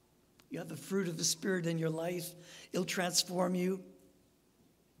 You have the fruit of the Spirit in your life. It'll transform you.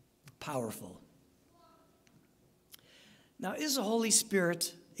 Powerful. Now, is the Holy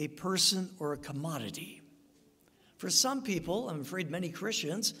Spirit a person or a commodity? For some people, I'm afraid many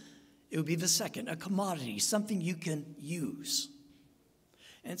Christians, it would be the second, a commodity, something you can use.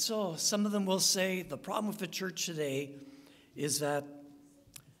 And so some of them will say the problem with the church today is that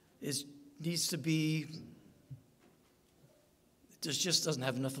it needs to be, it just doesn't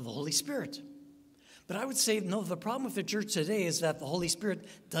have enough of the Holy Spirit. But I would say, no, the problem with the church today is that the Holy Spirit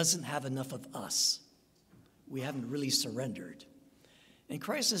doesn't have enough of us. We haven't really surrendered. And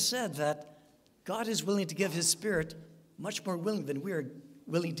Christ has said that God is willing to give his Spirit much more willing than we are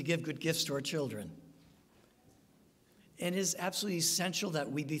willing to give good gifts to our children. And it is absolutely essential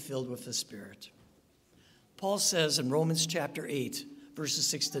that we be filled with the Spirit. Paul says in Romans chapter 8, verses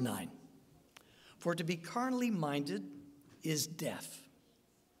 6 to 9, "For to be carnally minded is death,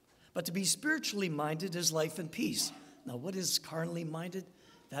 but to be spiritually minded is life and peace." Now, what is carnally minded?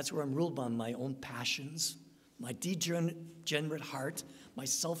 That's where I'm ruled by my own passions, my degenerate heart, my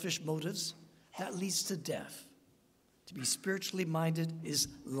selfish motives. That leads to death. To be spiritually minded is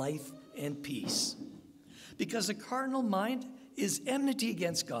life and peace. Because a carnal mind is enmity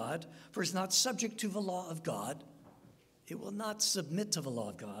against God, for it's not subject to the law of God. It will not submit to the law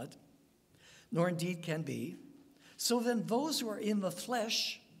of God, nor indeed can be. So then those who are in the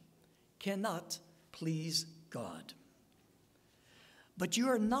flesh cannot please God. But you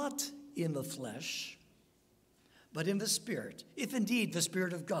are not in the flesh, but in the Spirit, if indeed the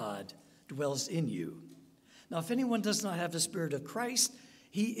Spirit of God dwells in you. Now, if anyone does not have the Spirit of Christ,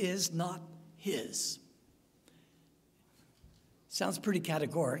 he is not his. Sounds pretty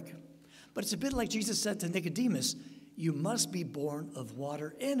categoric, but it's a bit like Jesus said to Nicodemus, "You must be born of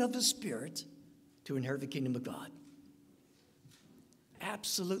water and of the Spirit to inherit the kingdom of God."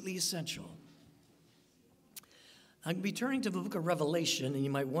 Absolutely essential. I'm going to be turning to the book of Revelation, and you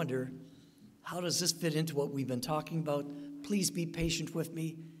might wonder, how does this fit into what we've been talking about? Please be patient with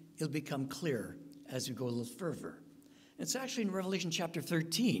me. It'll become clear as we go a little further. It's actually in Revelation chapter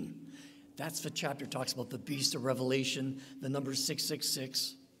 13. That's the chapter that talks about the beast of Revelation, the number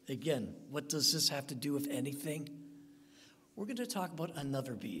 666. Again, what does this have to do with anything? We're going to talk about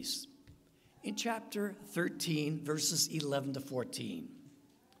another beast. In chapter 13, verses 11 to 14.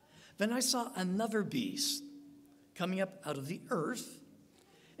 Then I saw another beast coming up out of the earth,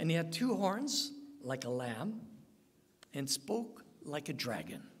 and he had 2 horns like a lamb and spoke like a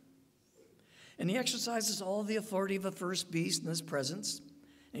dragon. And he exercises all the authority of the first beast in his presence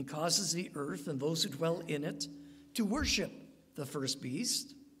and causes the earth and those who dwell in it to worship the first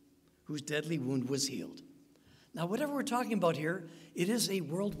beast, whose deadly wound was healed. Now, whatever we're talking about here, it is a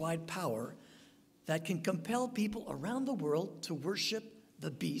worldwide power that can compel people around the world to worship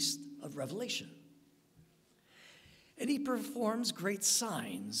the beast of Revelation. And he performs great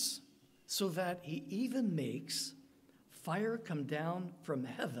signs so that he even makes fire come down from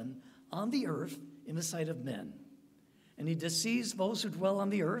heaven on the earth in the sight of men. And he deceives those who dwell on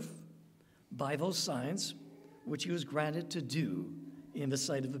the earth by those signs which he was granted to do in the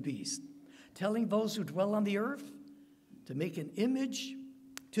sight of the beast, telling those who dwell on the earth to make an image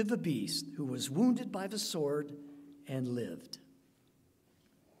to the beast who was wounded by the sword and lived.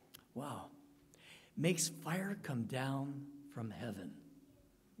 Wow. Makes fire come down from heaven.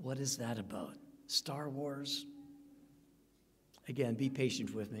 What is that about? Star Wars? Again, be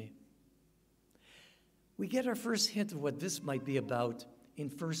patient with me. We get our first hint of what this might be about in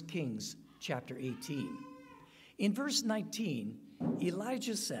 1 Kings chapter 18. In verse 19,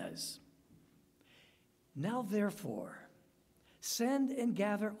 Elijah says, "Now therefore, send and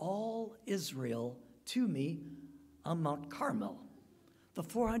gather all Israel to me on Mount Carmel, the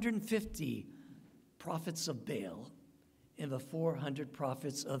 450 prophets of Baal and the 400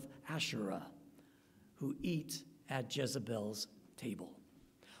 prophets of Asherah who eat at Jezebel's table."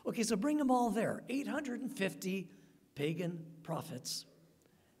 Okay, so bring them all there, 850 pagan prophets,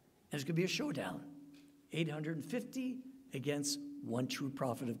 and it's going to be a showdown. 850 against one true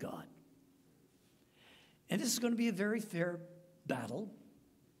prophet of God. And this is going to be a very fair battle,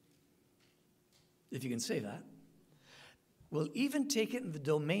 if you can say that. We'll even take it in the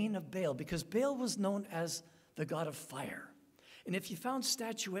domain of Baal, because Baal was known as the god of fire. And if you found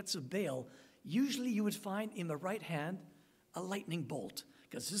statuettes of Baal, usually you would find in the right hand a lightning bolt,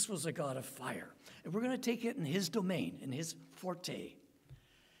 because this was a god of fire. And we're going to take it in his domain, in his forte.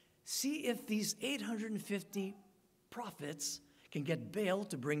 See if these 850 prophets can get Baal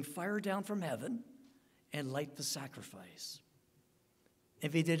to bring fire down from heaven and light the sacrifice.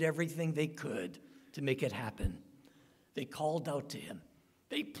 And they did everything they could to make it happen. They called out to him.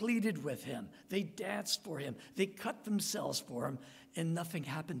 They pleaded with him. They danced for him. They cut themselves for him, and nothing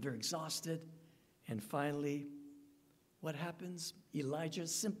happened. They're exhausted. And finally, what happens? Elijah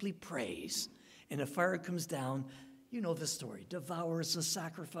simply prays, and a fire comes down. You know the story. Devours the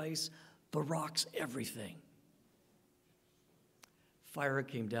sacrifice, the rocks, everything. Fire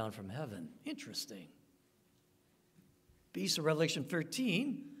came down from heaven. Interesting. Beast of Revelation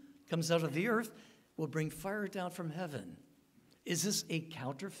 13 comes out of the earth, will bring fire down from heaven. Is this a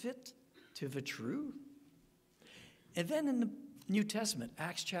counterfeit to the true? And then in the New Testament,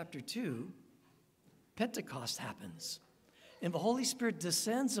 Acts chapter 2, Pentecost happens. And the Holy Spirit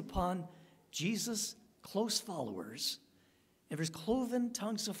descends upon Jesus' close followers, and there's cloven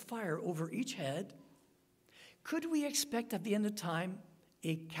tongues of fire over each head. Could we expect at the end of time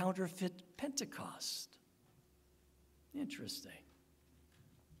a counterfeit Pentecost? Interesting.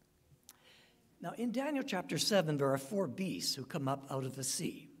 Now, in Daniel chapter 7, there are 4 beasts who come up out of the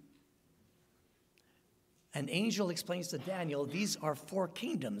sea. An angel explains to Daniel, these are 4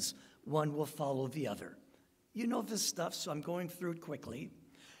 kingdoms. One will follow the other. You know this stuff, so I'm going through it quickly.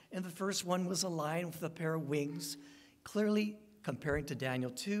 And the first one was a lion with a pair of wings, clearly comparing to Daniel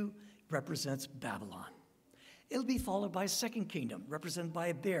 2, represents Babylon. It'll be followed by a second kingdom, represented by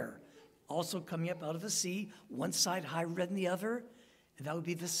a bear, also coming up out of the sea, one side higher than the other, and that would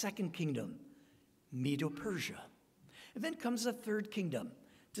be the second kingdom, Medo-Persia. And then comes a third kingdom,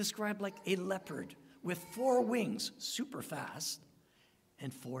 described like a leopard with 4 wings, super fast,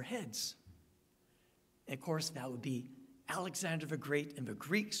 and 4 heads. And of course, that would be Alexander the Great and the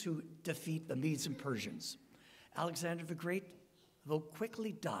Greeks who defeat the Medes and Persians. Alexander the Great, though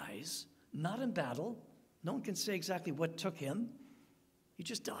quickly dies, not in battle. No one can say exactly what took him. He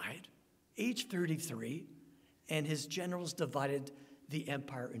just died, age 33, and his generals divided the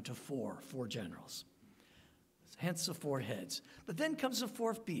empire into 4 generals. Hence the 4 heads. But then comes the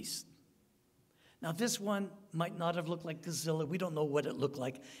 4th beast. Now, this one might not have looked like Godzilla. We don't know what it looked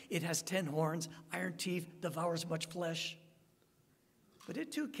like. It has 10 horns, iron teeth, devours much flesh. But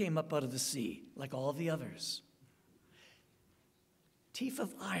it too came up out of the sea, like all the others. Teeth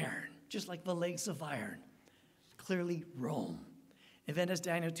of iron, just like the legs of iron, clearly Rome. And then as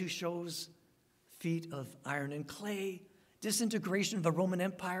Daniel 2 shows, feet of iron and clay, disintegration of the Roman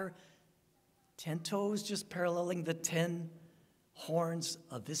Empire, 10 toes just paralleling the 10 horns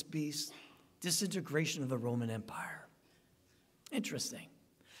of this beast, disintegration of the Roman Empire. Interesting.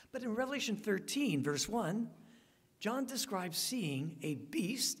 But in Revelation 13, verse 1, John describes seeing a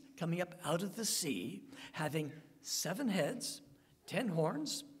beast coming up out of the sea, having 7 heads, 10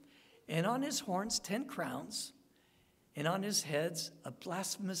 horns, and on his horns 10 crowns, and on his heads a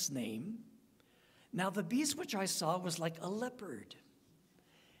blasphemous name. Now the beast which I saw was like a leopard,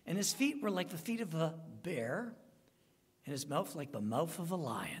 and his feet were like the feet of a bear, and his mouth like the mouth of a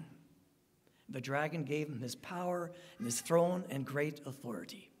lion. The dragon gave him his power and his throne and great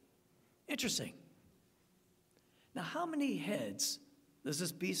authority. Interesting. Now, how many heads does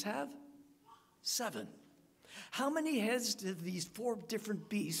this beast have? 7. How many heads did these 4 different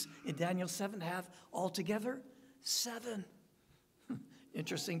beasts in Daniel 7 have altogether? 7.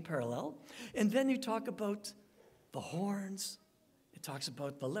 Interesting parallel. And then you talk about the horns. It talks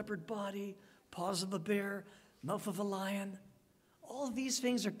about the leopard body, paws of a bear, mouth of a lion. All of these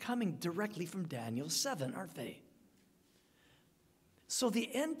things are coming directly from Daniel 7, aren't they? So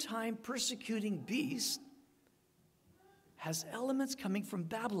the end-time persecuting beast has elements coming from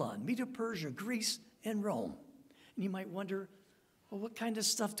Babylon, Medo-Persia, Greece, and Rome. And you might wonder, well, what kind of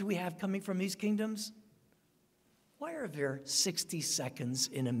stuff do we have coming from these kingdoms? Why are there 60 seconds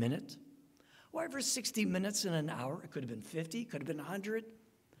in a minute? Why are there 60 minutes in an hour? It could have been 50, could have been 100.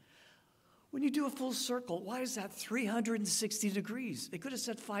 When you do a full circle, why is that 360 degrees? It could have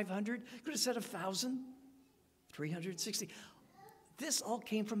said 500, could have said 1,000, 360. This all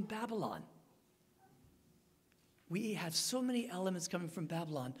came from Babylon. We have so many elements coming from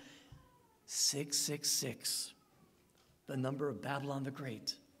Babylon. 666, the number of Babylon the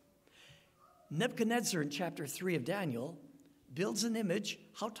Great. Nebuchadnezzar in chapter 3 of Daniel builds an image,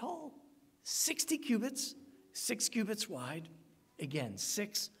 how tall? 60 cubits, 6 cubits wide. Again,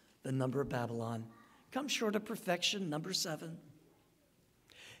 6, the number of Babylon. Comes short of perfection, number 7.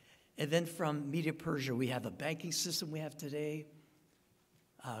 And then from Medo-Persia, we have a banking system we have today,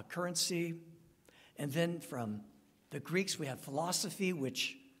 currency. And then from the Greeks, we have philosophy,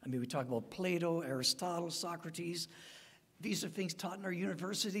 which, we talk about Plato, Aristotle, Socrates. These are things taught in our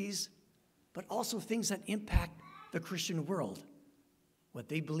universities, but also things that impact the Christian world. What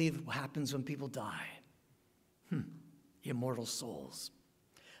they believe happens when people die. Immortal souls.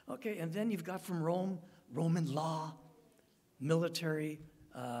 Okay, and then you've got from Rome, Roman law, military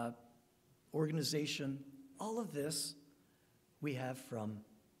organization. All of this we have from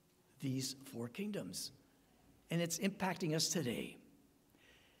these 4 kingdoms. And it's impacting us today.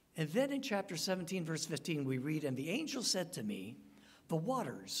 And then in chapter 17, verse 15, we read, "And the angel said to me, the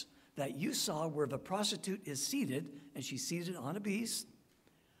waters that you saw where the prostitute is seated, and she's seated on a beast,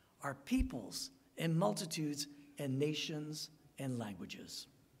 are peoples and multitudes and nations and languages."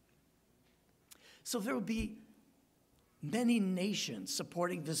 So there will be many nations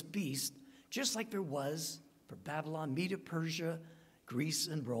supporting this beast, just like there was for Babylon, Medo-Persia, Greece,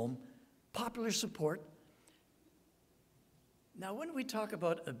 and Rome. Popular support. Now, when we talk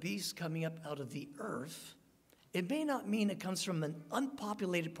about a beast coming up out of the earth, it may not mean it comes from an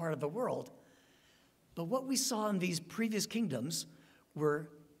unpopulated part of the world, but what we saw in these previous kingdoms were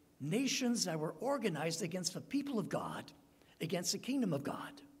nations that were organized against the people of God, against the kingdom of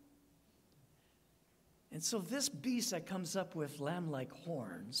God. And so this beast that comes up with lamb-like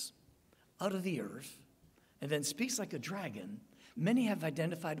horns out of the earth and then speaks like a dragon, many have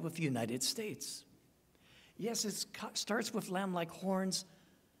identified with the United States. Yes, it starts with lamb-like horns,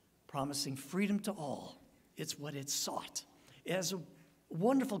 promising freedom to all. It's what it sought. It has a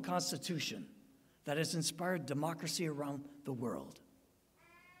wonderful constitution that has inspired democracy around the world.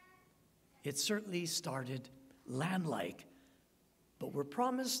 It certainly started lamb-like, but we're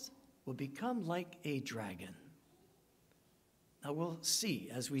promised will become like a dragon. Now we'll see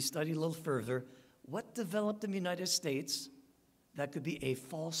as we study a little further what developed in the United States that could be a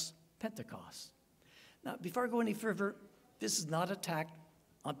false Pentecost. Now, before I go any further, this is not an attack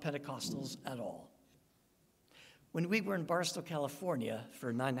on Pentecostals at all. When we were in Barstow, California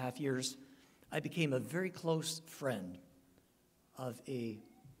for 9.5 years, I became a very close friend of a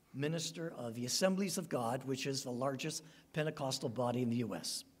minister of the Assemblies of God, which is the largest Pentecostal body in the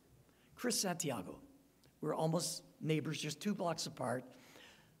U.S., Chris Santiago. We're almost neighbors, just 2 blocks apart,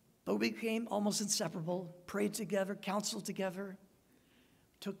 but we became almost inseparable, prayed together, counseled together,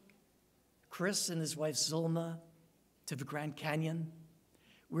 took Chris and his wife Zulma to the Grand Canyon.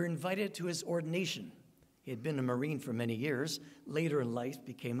 We were invited to his ordination. He had been a Marine for many years, later in life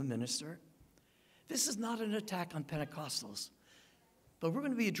became a minister. This is not an attack on Pentecostals. But we're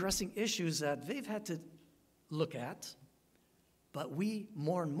going to be addressing issues that they've had to look at, but we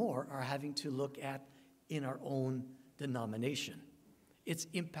more and more are having to look at in our own denomination. It's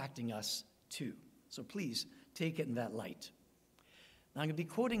impacting us too. So please take it in that light. Now I'm going to be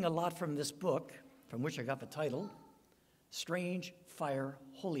quoting a lot from this book, from which I got the title, Strange Fire,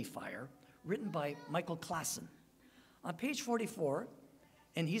 Holy Fire, written by Michael Klassen. On page 44,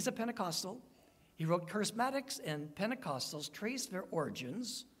 and he's a Pentecostal, he wrote, Charismatics and Pentecostals trace their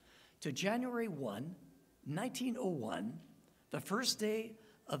origins to January 1, 1901, the first day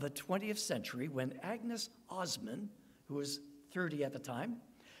of the 20th century, when Agnes Osman, who was 30 at the time,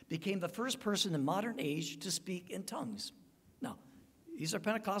 became the first person in modern age to speak in tongues. Now, these are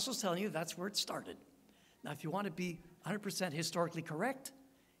Pentecostals telling you that's where it started. Now, if you want to be 100% historically correct,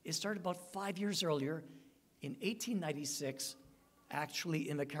 it started about 5 years earlier in 1896, actually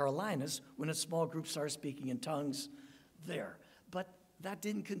in the Carolinas, when a small group started speaking in tongues there. But that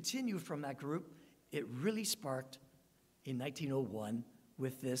didn't continue from that group. It really sparked in 1901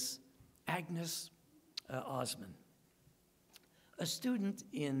 with this Agnes Osman. A student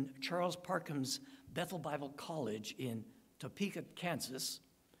in Charles Parkham's Bethel Bible College in Topeka, Kansas,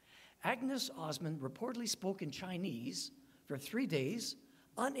 Agnes Osman reportedly spoke in Chinese for 3 days,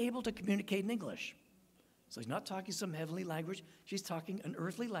 unable to communicate in English. So she's not talking some heavenly language. She's talking an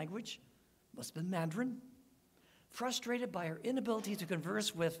earthly language, must have been Mandarin. Frustrated by her inability to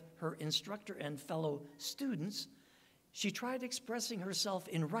converse with her instructor and fellow students, she tried expressing herself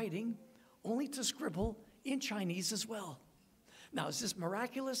in writing, only to scribble in Chinese as well. Now, is this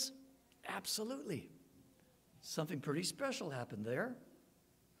miraculous? Absolutely. Something pretty special happened there.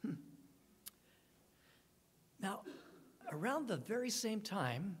 Now, around the very same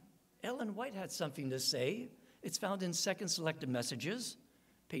time, Ellen White had something to say. It's found in Second Selected Messages,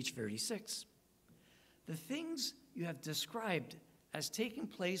 page 36. The things you have described as taking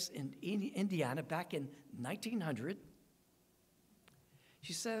place in Indiana back in 1900,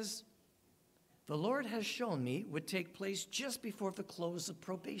 she says, the Lord has shown me would take place just before the close of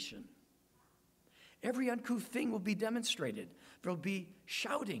probation. Every uncouth thing will be demonstrated. There will be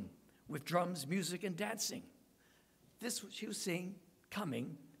shouting with drums, music, and dancing. This, she was seeing,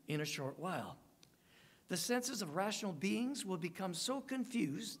 coming in a short while. The senses of rational beings will become so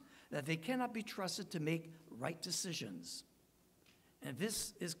confused that they cannot be trusted to make right decisions. And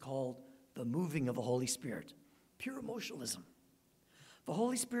this is called the moving of the Holy Spirit, pure emotionalism. The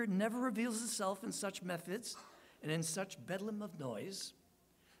Holy Spirit never reveals itself in such methods and in such bedlam of noise.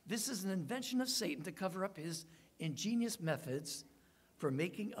 This is an invention of Satan to cover up his ingenious methods for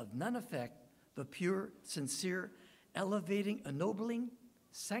making of none effect the pure, sincere, elevating, ennobling,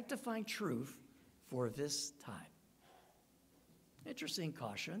 sanctifying truth for this time. Interesting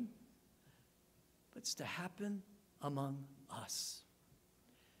caution, but it's to happen among us.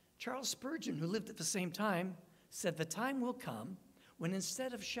 Charles Spurgeon, who lived at the same time, said the time will come when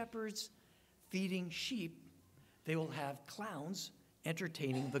instead of shepherds feeding sheep, they will have clowns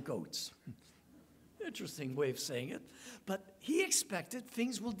entertaining the goats. Interesting way of saying it. But he expected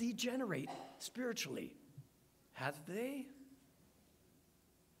things will degenerate spiritually. Have they?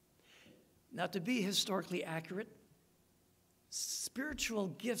 Now, to be historically accurate, spiritual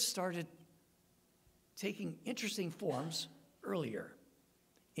gifts started taking interesting forms earlier.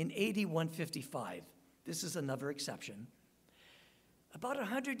 In AD 155, this is another exception. About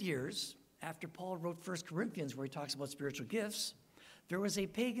 100 years after Paul wrote 1 Corinthians, where he talks about spiritual gifts, there was a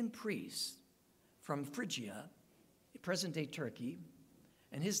pagan priest from Phrygia, present-day Turkey,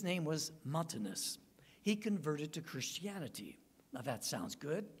 and his name was Montanus. He converted to Christianity. Now that sounds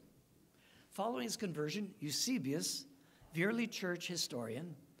good. Following his conversion, Eusebius, the early church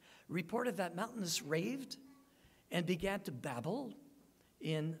historian, reported that Montanus raved and began to babble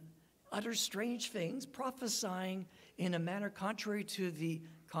in utter strange things, prophesying in a manner contrary to the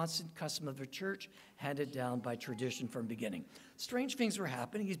constant custom of the church handed down by tradition from beginning. Strange things were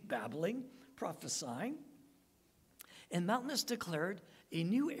happening. He's babbling, prophesying. And Montanus declared a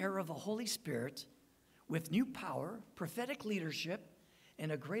new era of the Holy Spirit with new power, prophetic leadership,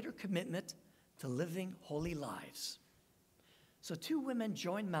 and a greater commitment to living holy lives. So 2 women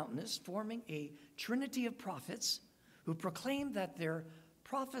joined Montanus, forming a trinity of prophets who proclaimed that their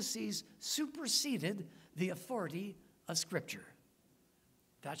prophecies superseded the authority of Scripture.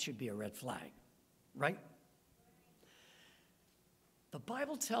 That should be a red flag, right? The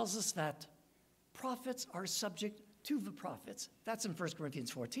Bible tells us that prophets are subject to the prophets. That's in 1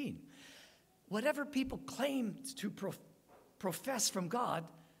 Corinthians 14. Whatever people claim to profess from God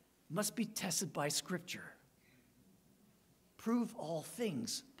must be tested by Scripture. Prove all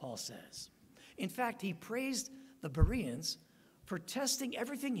things, Paul says. In fact, he praised the Bereans for testing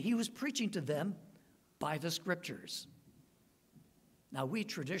everything he was preaching to them by the scriptures. Now, we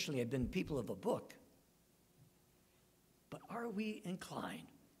traditionally have been people of a book, but are we inclined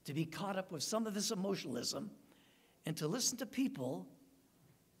to be caught up with some of this emotionalism and to listen to people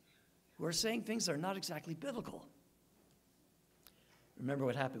who are saying things that are not exactly biblical? Remember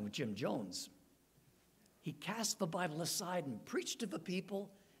what happened with Jim Jones. He cast the Bible aside and preached to the people,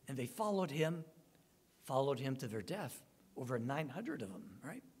 and they followed him to their death. Over 900 of them,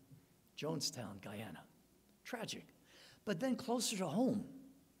 right? Jonestown, Guyana. Tragic. But then closer to home,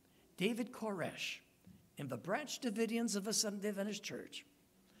 David Koresh and the Branch Davidians of the Seventh-day Adventist Church.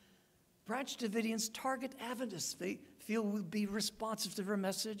 Branch Davidians target Adventists they feel will be responsive to their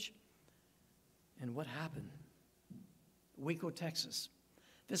message. And what happened? Waco, Texas.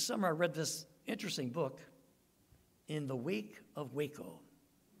 This summer I read this interesting book, In the Wake of Waco.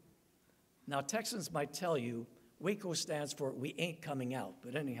 Now, Texans might tell you Waco stands for We Ain't Coming Out.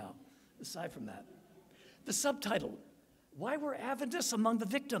 But anyhow, aside from that, the subtitle, Why Were Adventists Among the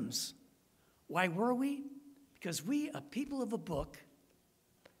Victims? Why were we? Because we, a people of a book,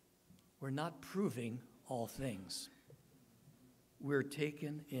 were not proving all things. We're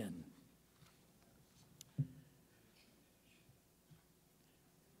taken in.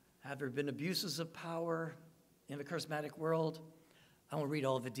 Have there been abuses of power in the charismatic world? I won't read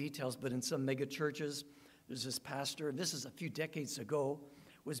all the details, but in some mega churches, there's this pastor, and this is a few decades ago,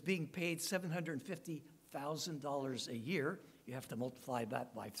 was being paid $750,000 a year. You have to multiply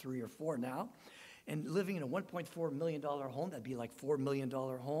that by 3 or 4 now. And living in a $1.4 million home, that'd be like $4 million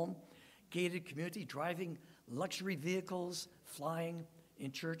home. Gated community, driving luxury vehicles, flying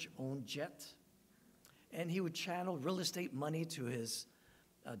in church-owned jet. And he would channel real estate money to his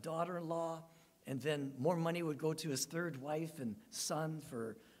daughter-in-law, and then more money would go to his third wife and son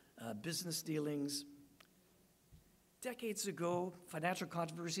for business dealings. Decades ago, financial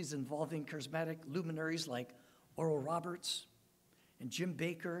controversies involving charismatic luminaries like Oral Roberts and Jim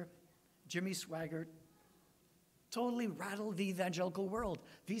Baker, Jimmy Swaggart, totally rattled the evangelical world.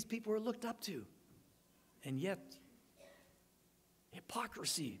 These people were looked up to. And yet,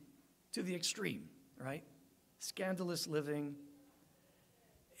 hypocrisy to the extreme, right? Scandalous living,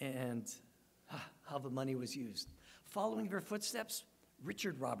 and how the money was used. Following their footsteps,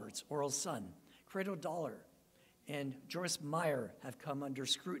 Richard Roberts, Oral's son, Credo Dollar, and Joyce Meyer have come under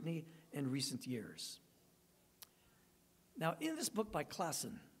scrutiny in recent years. Now, in this book by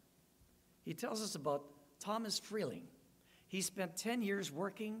Klassen, he tells us about Thomas Freeling. He spent 10 years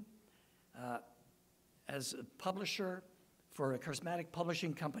working as a publisher for a charismatic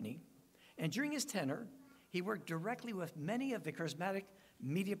publishing company. And during his tenure, he worked directly with many of the charismatic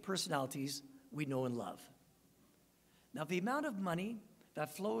media personalities we know and love. Now, the amount of money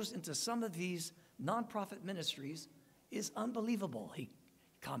that flows into some of these nonprofit ministries is unbelievable, he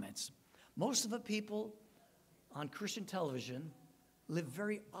comments. Most of the people on Christian television live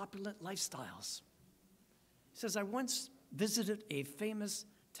very opulent lifestyles. He says, I once visited a famous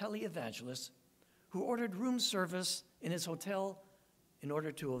televangelist who ordered room service in his hotel in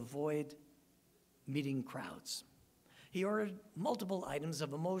order to avoid meeting crowds. He ordered multiple items of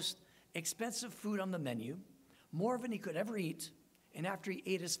the most expensive food on the menu, more than he could ever eat, and after he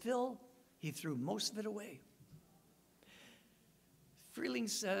ate his fill, he threw most of it away. Freeling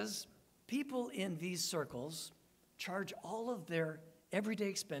says people in these circles charge all of their everyday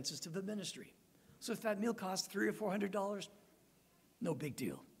expenses to the ministry. So if that meal costs $300 or $400, no big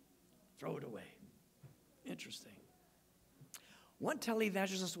deal. Throw it away. Interesting. One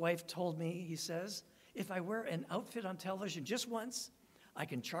televangelist's wife told me, he says, if I wear an outfit on television just once, I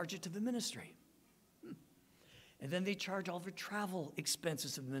can charge it to the ministry. And then they charge all their travel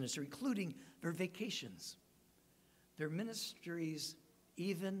expenses to the ministry, including their vacations. Their ministries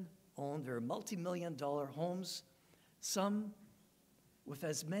even own their multi-million-dollar homes, some with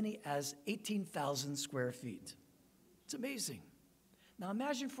as many as 18,000 square feet. It's amazing. Now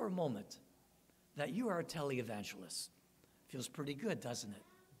imagine for a moment that you are a televangelist. Feels pretty good, doesn't it?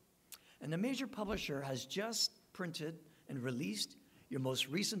 And the major publisher has just printed and released your most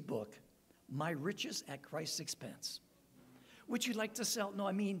recent book, My Riches at Christ's Expense, which you'd like to sell,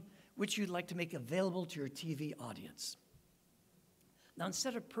 which you'd like to make available to your TV audience. Now,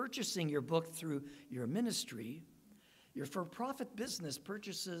 instead of purchasing your book through your ministry, your for-profit business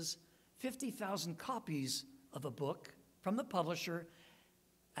purchases 50,000 copies of a book from the publisher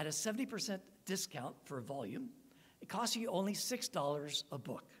at a 70% discount for a volume. It costs you only $6 a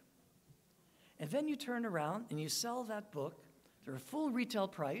book. And then you turn around and you sell that book for a full retail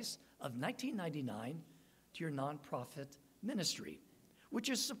price of $19.99 to your nonprofit ministry, which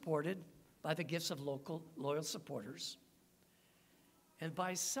is supported by the gifts of local loyal supporters. And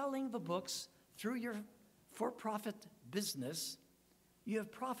by selling the books through your for-profit business, you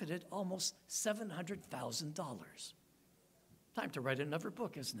have profited almost $700,000. Time to write another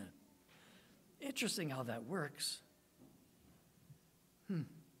book, isn't it? Interesting how that works.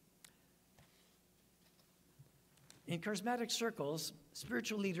 In charismatic circles,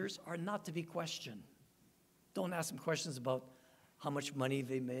 spiritual leaders are not to be questioned. Don't ask them questions about how much money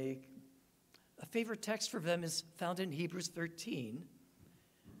they make. A favorite text for them is found in Hebrews 13,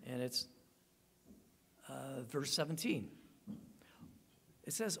 and it's verse 17.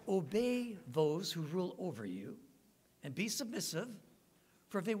 It says, "Obey those who rule over you, and be submissive,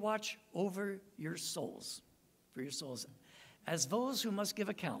 for they watch over your souls, as those who must give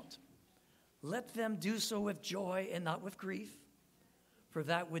account. Let them do so with joy and not with grief, for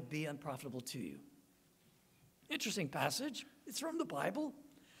that would be unprofitable to you." Interesting passage. It's from the Bible,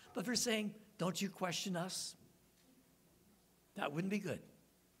 but they're saying, don't you question us? That wouldn't be good.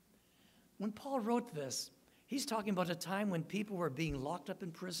 When Paul wrote this, he's talking about a time when people were being locked up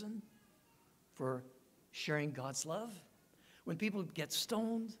in prison for sharing God's love, when people get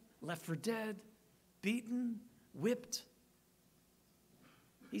stoned, left for dead, beaten, whipped.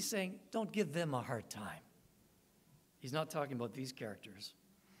 He's saying, don't give them a hard time. He's not talking about these characters.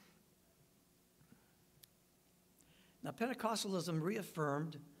 Now, Pentecostalism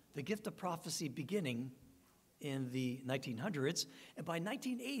reaffirmed the gift of prophecy beginning in the 1900s, and by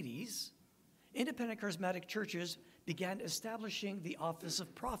 1980s, independent charismatic churches began establishing the office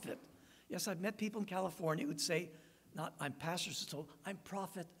of prophet. Yes, I've met people in California who'd say, not I'm pastor so, I'm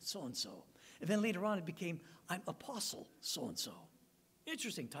prophet so-and-so. And then later on it became, I'm apostle so-and-so.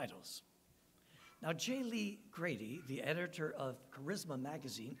 Interesting titles. Now, J. Lee Grady, the editor of Charisma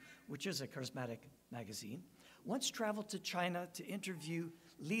magazine, which is a charismatic magazine, once traveled to China to interview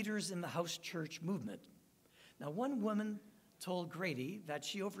leaders in the house church movement. Now, one woman told Grady that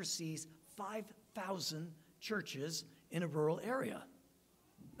she oversees 5,000 churches in a rural area.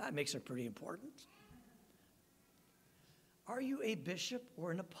 That makes her pretty important. Are you a bishop or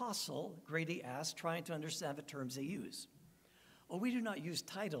an apostle? Grady asked, trying to understand the terms they use. Oh, we do not use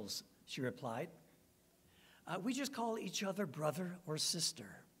titles, she replied. We just call each other brother or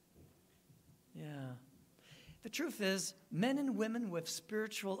sister. Yeah. The truth is, men and women with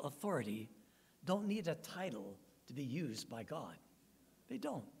spiritual authority don't need a title to be used by God. They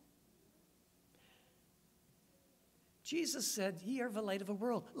don't. Jesus said, "Ye are the light of the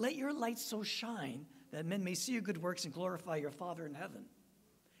world. Let your light so shine that men may see your good works and glorify your Father in heaven."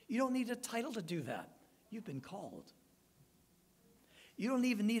 You don't need a title to do that. You've been called. You don't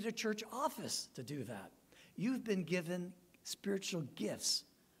even need a church office to do that. You've been given spiritual gifts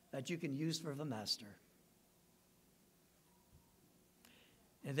that you can use for the Master.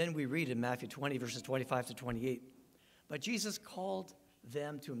 And then we read in Matthew 20, verses 25 to 28, "But Jesus called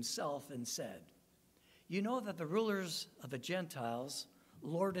them to himself and said, You know that the rulers of the Gentiles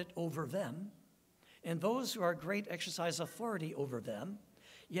lord it over them, and those who are great exercise authority over them,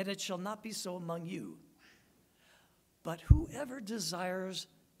 yet it shall not be so among you. But whoever desires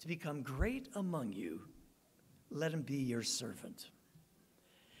to become great among you, let him be your servant.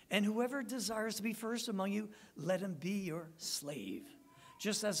 And whoever desires to be first among you, let him be your slave.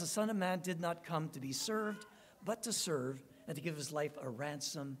 Just as the Son of Man did not come to be served, but to serve and to give his life a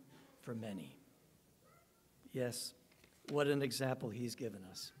ransom for many." Yes, what an example he's given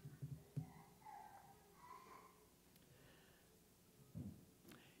us.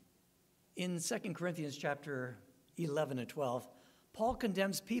 In 2 Corinthians chapter 11 and 12, Paul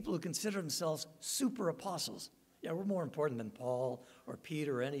condemns people who consider themselves super apostles. Yeah, we're more important than Paul or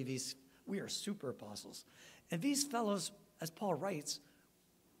Peter or any of these. We are super apostles. And these fellows, as Paul writes,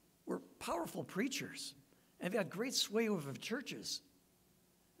 were powerful preachers, and they had great sway over the churches.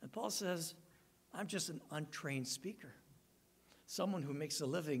 And Paul says, I'm just an untrained speaker, someone who makes a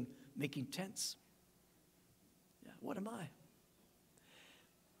living making tents. Yeah, what am I?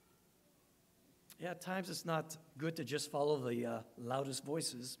 Yeah, at times it's not good to just follow the loudest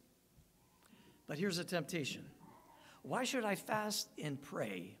voices. But here's a temptation. Why should I fast and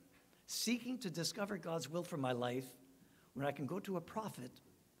pray, seeking to discover God's will for my life, when I can go to a prophet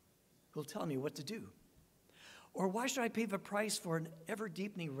who'll tell me what to do? Or why should I pay the price for an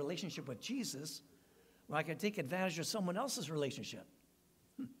ever-deepening relationship with Jesus when I can take advantage of someone else's relationship?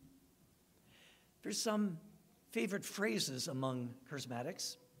 There's some favorite phrases among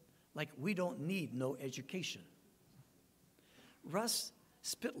charismatics, like, we don't need no education. Russ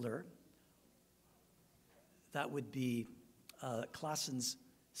Spittler, that would be Klassen's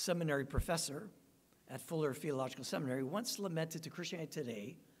seminary professor at Fuller Theological Seminary, once lamented to Christianity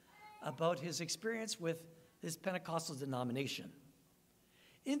Today about his experience with his Pentecostal denomination.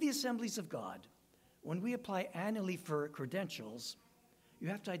 In the assemblies of God, when we apply annually for credentials, you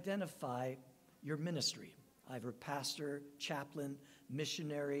have to identify your ministry, either pastor, chaplain,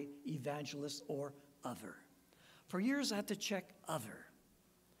 missionary, evangelist, or other. For years, I had to check other.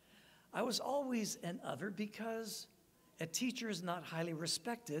 I was always an other because a teacher is not highly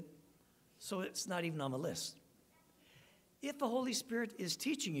respected, so it's not even on the list. If the Holy Spirit is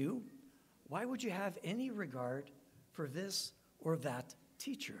teaching you, why would you have any regard for this or that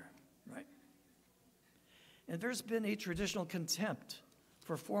teacher, right? And there's been a traditional contempt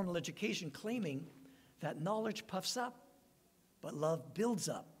for formal education, claiming that knowledge puffs up, but love builds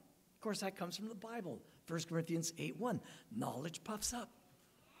up. Of course, that comes from the Bible. 1 Corinthians 8:1, knowledge puffs up.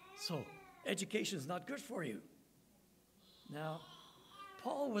 So education is not good for you. Now,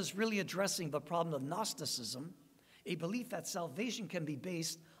 Paul was really addressing the problem of Gnosticism, a belief that salvation can be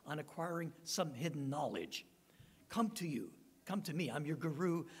based on acquiring some hidden knowledge. Come to you, come to me, I'm your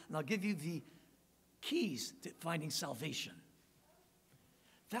guru, and I'll give you the keys to finding salvation.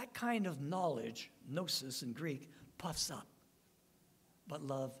 That kind of knowledge, gnosis in Greek, puffs up, but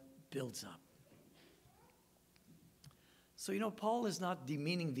love builds up. So, Paul is not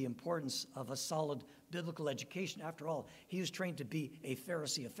demeaning the importance of a solid biblical education. After all, he was trained to be a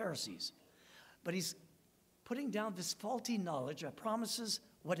Pharisee of Pharisees. But he's putting down this faulty knowledge that promises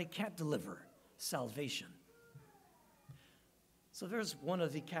what it can't deliver, salvation. So there's one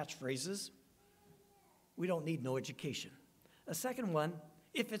of the catchphrases. We don't need no education. A second one,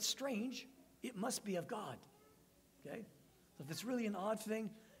 if it's strange, it must be of God. Okay? So if it's really an odd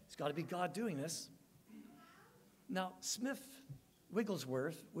thing, it's got to be God doing this. Now, Smith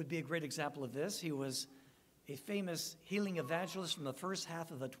Wigglesworth would be a great example of this. He was a famous healing evangelist from the first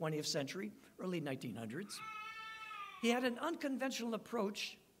half of the 20th century, early 1900s. He had an unconventional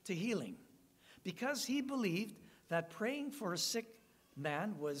approach to healing because he believed that praying for a sick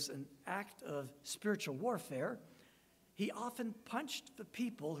man was an act of spiritual warfare. He often punched the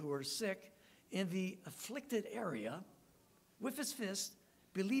people who were sick in the afflicted area with his fist,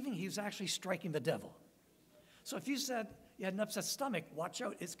 believing he was actually striking the devil. So if you said you had an upset stomach, watch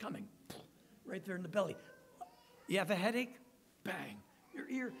out, it's coming. Right there in the belly. You have a headache? Bang. Your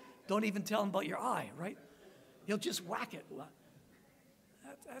ear. Don't even tell him about your eye, right? He'll just whack it.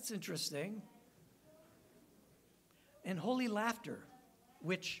 That's interesting. And holy laughter,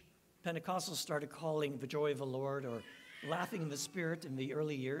 which Pentecostals started calling the joy of the Lord or laughing in the Spirit in the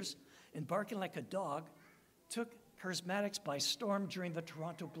early years, and barking like a dog, took charismatics by storm during the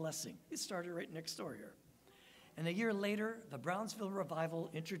Toronto Blessing. It started right next door here. And a year later, the Brownsville Revival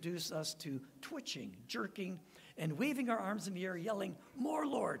introduced us to twitching, jerking, and waving our arms in the air, yelling, "More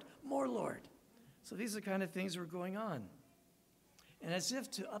Lord, more Lord." So these are the kind of things that were going on. And as if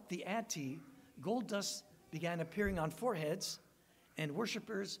to up the ante, gold dust began appearing on foreheads, and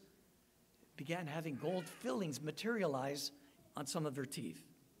worshipers began having gold fillings materialize on some of their teeth.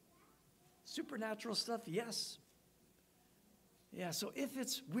 Supernatural stuff, yes. Yeah, so if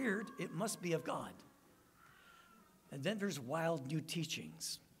it's weird, it must be of God. And then there's wild new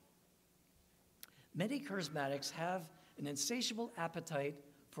teachings. Many charismatics have an insatiable appetite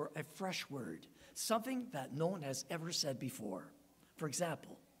for a fresh word, something that no one has ever said before. For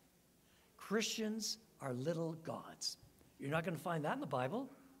example, Christians are little gods. You're not going to find that in the Bible.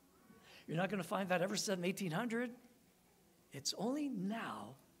 You're not going to find that ever said in 1800. It's only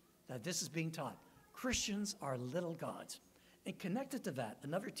now that this is being taught. Christians are little gods. And connected to that,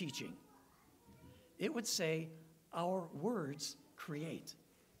 another teaching. It would say, our words create.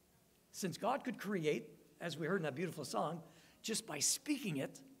 Since God could create, as we heard in that beautiful song, just by speaking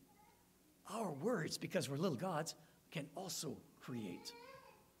it, our words, because we're little gods, can also create.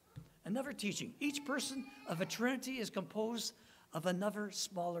 Another teaching, each person of a trinity is composed of another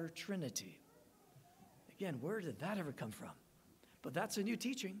smaller trinity. Again, where did that ever come from? But that's a new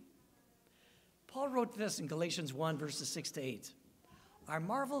teaching. Paul wrote this in Galatians 1, verses 6 to 8. I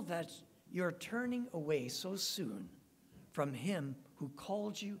marvel that you're turning away so soon from him who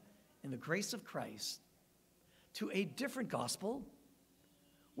called you in the grace of Christ to a different gospel,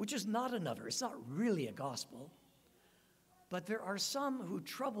 which is not another. It's not really a gospel. But there are some who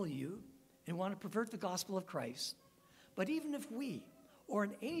trouble you and want to pervert the gospel of Christ. But even if we or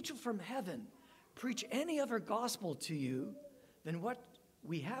an angel from heaven preach any other gospel to you than what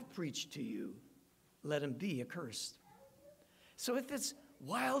we have preached to you, let him be accursed. So if it's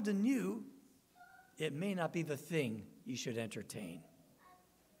wild and new, it may not be the thing you should entertain.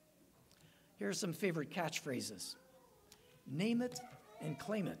 Here are some favorite catchphrases. Name it and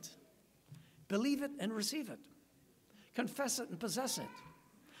claim it. Believe it and receive it. Confess it and possess it.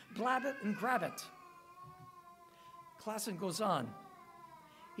 Blab it and grab it. Klassen goes on.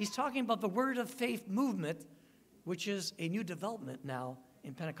 He's talking about the Word of Faith movement, which is a new development now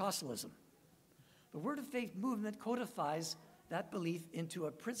in Pentecostalism. The Word of Faith movement codifies that belief into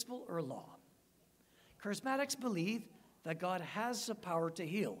a principle or law. Charismatics believe that God has the power to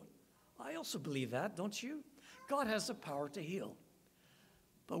heal. I also believe that, don't you? God has the power to heal.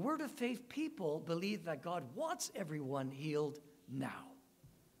 But Word of Faith people believe that God wants everyone healed now.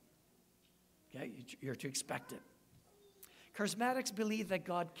 Okay, you're to expect it. Charismatics believe that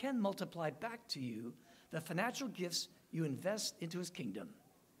God can multiply back to you the financial gifts you invest into his kingdom.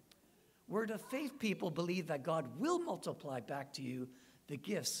 Word of Faith people believe that God will multiply back to you the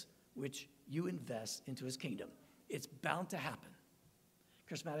gifts which you invest into his kingdom. It's bound to happen.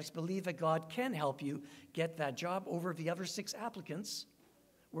 Charismatics believe that God can help you get that job over the other 6 applicants.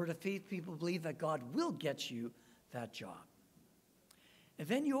 Word of Faith people believe that God will get you that job. And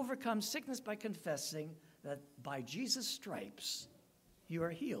then you overcome sickness by confessing that by Jesus' stripes you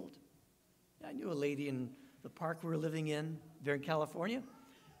are healed. I knew a lady in the park we were living in there in California,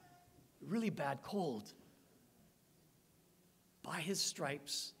 really bad cold. By his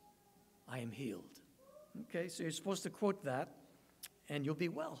stripes I am healed. Okay, so you're supposed to quote that and you'll be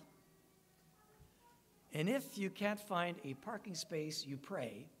well. And if you can't find a parking space, you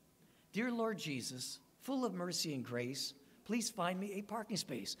pray, "Dear Lord Jesus, full of mercy and grace, please find me a parking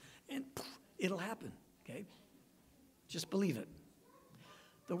space." And it'll happen, okay? Just believe it.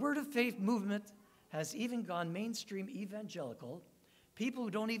 The Word of Faith movement has even gone mainstream evangelical. People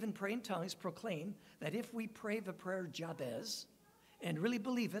who don't even pray in tongues proclaim that if we pray the prayer Jabez and really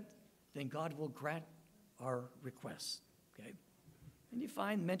believe it, then God will grant our requests, okay? And you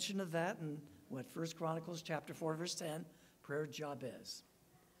find mention of that in 1 Chronicles chapter 4, verse 10, prayer Jabez.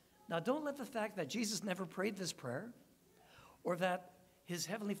 Now, don't let the fact that Jesus never prayed this prayer or that his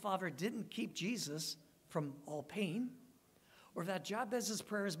heavenly Father didn't keep Jesus from all pain or that Jabez's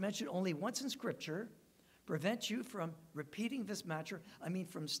prayer is mentioned only once in Scripture prevent you from repeating this mantra,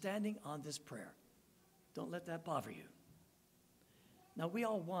 from standing on this prayer. Don't let that bother you. Now, we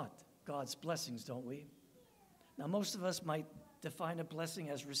all want God's blessings, don't we? Now, most of us might define a blessing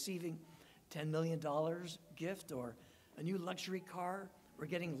as receiving $10 million gift or a new luxury car or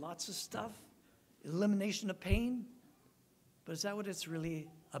getting lots of stuff, elimination of pain. But is that what it's really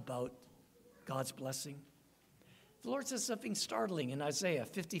about, God's blessing? The Lord says something startling in Isaiah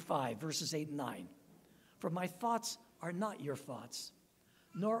 55, verses 8 and 9. "For my thoughts are not your thoughts,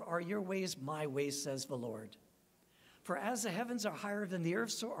 nor are your ways my ways, says the Lord. For as the heavens are higher than the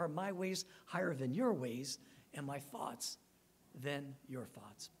earth, so are my ways higher than your ways, and my thoughts than your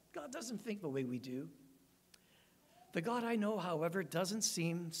thoughts." God doesn't think the way we do. The God I know, however, doesn't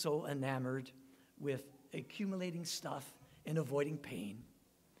seem so enamored with accumulating stuff and avoiding pain.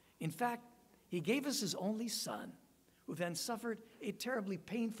 In fact, he gave us his only Son, who then suffered a terribly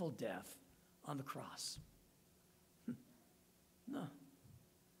painful death on the cross. No,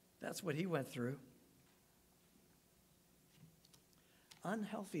 that's what he went through.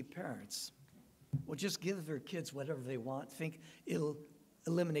 Unhealthy parents will just give their kids whatever they want, think it'll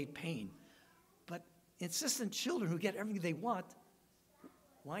eliminate pain. But insistent children who get everything they want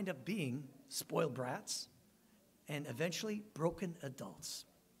wind up being spoiled brats and eventually broken adults.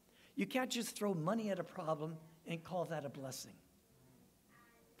 You can't just throw money at a problem and call that a blessing.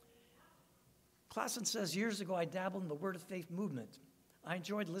 Klassen says, "Years ago I dabbled in the Word of Faith movement. I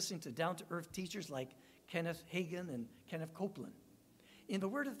enjoyed listening to down-to-earth teachers like Kenneth Hagin and Kenneth Copeland. In the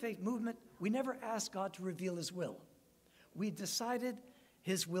Word of Faith movement, we never asked God to reveal his will. We decided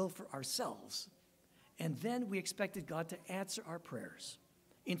his will for ourselves, and then we expected God to answer our prayers.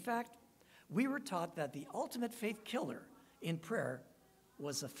 In fact, we were taught that the ultimate faith killer in prayer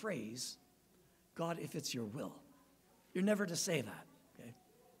was the phrase, 'God, if it's your will.' You're never to say that, okay?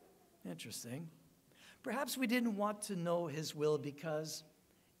 Interesting. Perhaps we didn't want to know his will because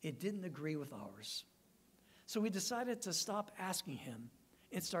it didn't agree with ours. So we decided to stop asking him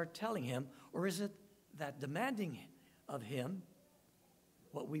and start telling him, or is it that demanding of him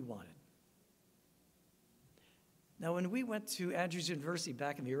what we wanted?" Now, when we went to Andrews University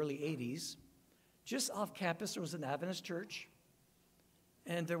back in the early 80s, just off campus there was an Adventist church,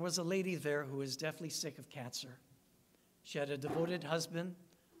 and there was a lady there who was deathly sick of cancer. She had a devoted husband,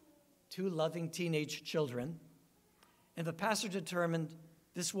 2 loving teenage children, and the pastor determined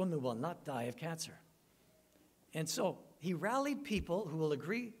this woman will not die of cancer. And so he rallied people who will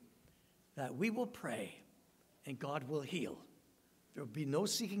agree that we will pray and God will heal. There will be no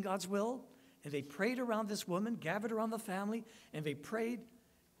seeking God's will. And they prayed around this woman, gathered around the family, and they prayed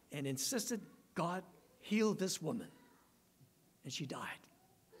and insisted God heal this woman. And she died.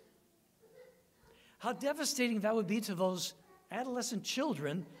 How devastating that would be to those adolescent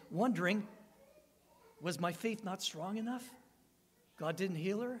children wondering, was my faith not strong enough? God didn't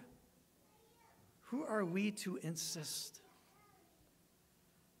heal her? Who are we to insist?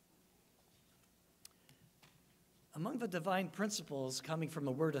 Among the divine principles coming from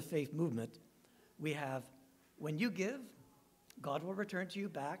the Word of Faith movement, we have, when you give, God will return to you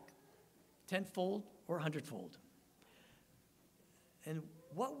back tenfold or hundredfold. And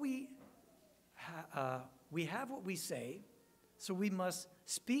what we have what we say, so we must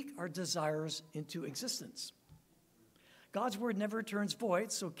speak our desires into existence. God's word never returns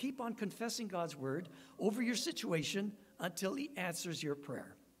void, so keep on confessing God's word over your situation until he answers your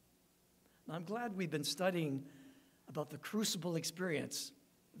prayer. Now, I'm glad we've been studying about the crucible experience.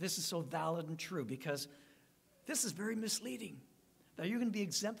 This is so valid and true because this is very misleading. That you're going to be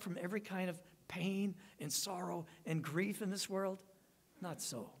exempt from every kind of pain and sorrow and grief in this world. Not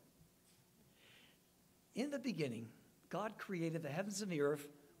so. In the beginning, God created the heavens and the earth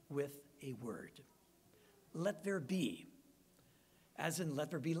with a word. Let there be, as in let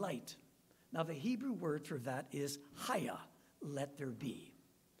there be light. Now the Hebrew word for that is haya, let there be.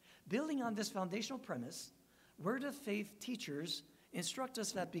 Building on this foundational premise, Word of Faith teachers instruct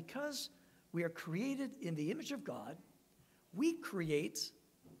us that because we are created in the image of God, we create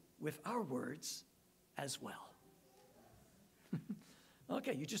with our words as well.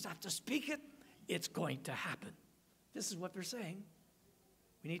 Okay, you just have to speak it. It's going to happen. This is what they're saying.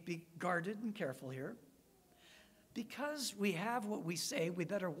 We need to be guarded and careful here. Because we have what we say, we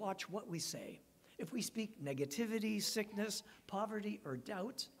better watch what we say. If we speak negativity, sickness, poverty, or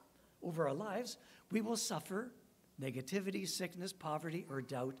doubt over our lives, we will suffer negativity, sickness, poverty, or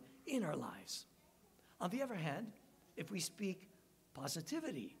doubt in our lives. On the other hand, if we speak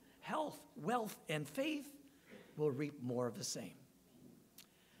positivity, health, wealth, and faith, we'll reap more of the same.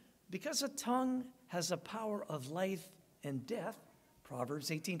 Because a tongue has a power of life and death, Proverbs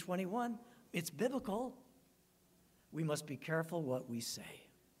 18:21, it's biblical, we must be careful what we say.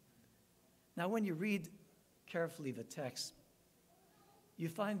 Now, when you read carefully the text, you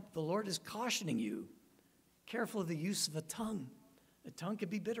find the Lord is cautioning you, careful of the use of a tongue. A tongue can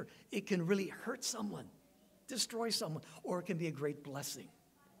be bitter. It can really hurt someone, destroy someone, or it can be a great blessing.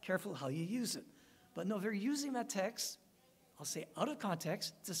 Careful how you use it. But no, they're using that text, I'll say out of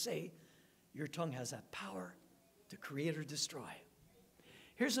context, to say your tongue has that power to create or destroy.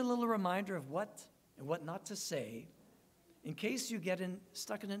 Here's a little reminder of what and what not to say in case you get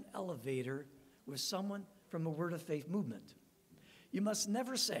stuck in an elevator with someone from the Word of Faith movement. You must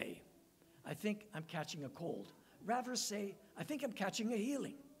never say, I think I'm catching a cold. Rather say, I think I'm catching a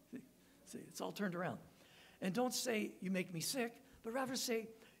healing. See, it's all turned around. And don't say, you make me sick, but rather say,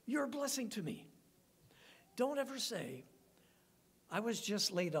 you're a blessing to me. Don't ever say, I was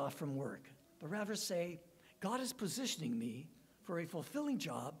just laid off from work, but rather say, God is positioning me for a fulfilling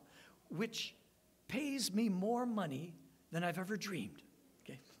job which pays me more money than I've ever dreamed.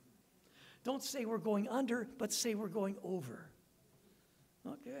 Okay? Don't say we're going under, but say we're going over.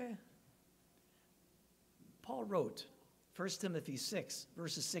 Okay? Paul wrote, 1 Timothy 6,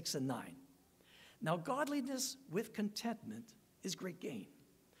 verses 6 and 9. Now godliness with contentment is great gain.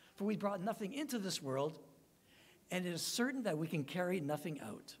 For we brought nothing into this world, and it is certain that we can carry nothing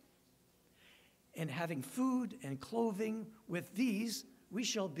out. And having food and clothing, with these we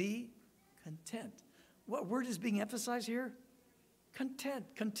shall be content. What word is being emphasized here? Content,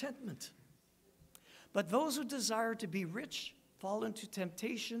 contentment. But those who desire to be rich fall into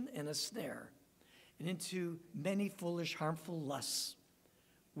temptation and a snare, and into many foolish, harmful lusts,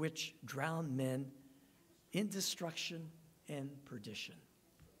 which drown men in destruction and perdition.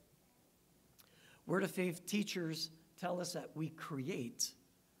 Word of Faith teachers tell us that we create.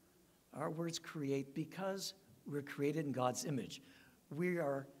 Our words create because we're created in God's image. We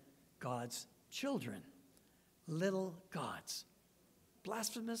are God's children, little gods.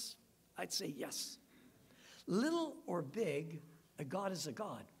 Blasphemous? I'd say yes. Little or big, a God is a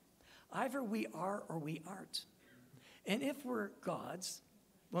God. Either we are or we aren't. And if we're gods,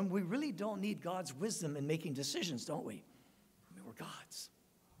 when we really don't need God's wisdom in making decisions, don't we? I mean, we're gods.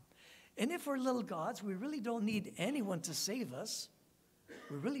 And if we're little gods, we really don't need anyone to save us.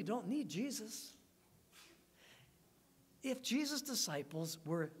 We really don't need Jesus. If Jesus' disciples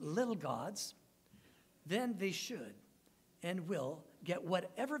were little gods, then they should and will get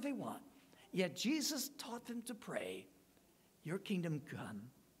whatever they want. Yet Jesus taught them to pray, your kingdom come,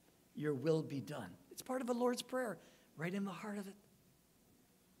 your will be done. It's part of the Lord's Prayer, right in the heart of it.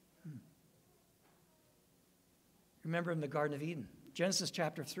 Remember in the Garden of Eden, Genesis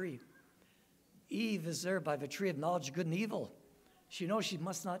chapter 3. Eve is there by the tree of knowledge of good and evil. She knows she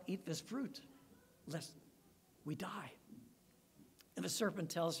must not eat this fruit, lest we die. And the serpent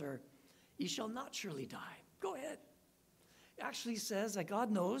tells her, "You shall not surely die." Go ahead. It actually says that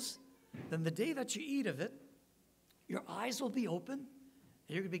God knows that the day that you eat of it, your eyes will be open and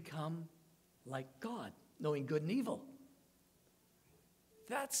you're going to become like God, knowing good and evil.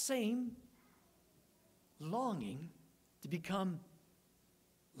 That same longing to become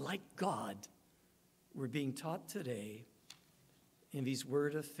like God, we're being taught today in these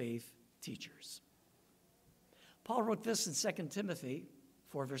Word of Faith teachers. Paul wrote this in 2 Timothy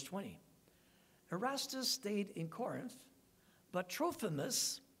 4, verse 20. Erastus stayed in Corinth, but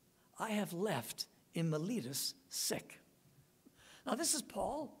Trophimus I have left in Miletus sick. Now this is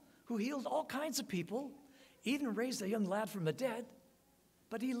Paul, who healed all kinds of people, even raised a young lad from the dead,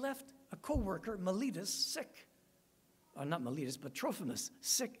 but he left a co-worker, Miletus, sick. Not Miletus, but Trophimus,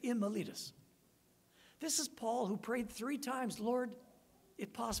 sick in Miletus. This is Paul who prayed 3 times, "Lord,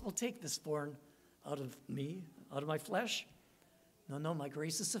 if possible, take this thorn out of me, out of my flesh. No, my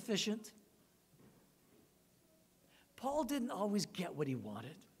grace is sufficient." Paul didn't always get what he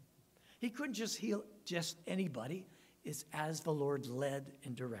wanted. He couldn't just heal just anybody. It's as the Lord led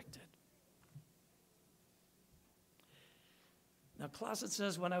and directed. Now, Closet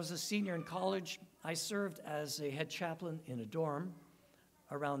says, when I was a senior in college, I served as a head chaplain in a dorm,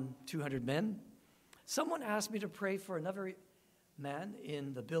 around 200 men. Someone asked me to pray for another man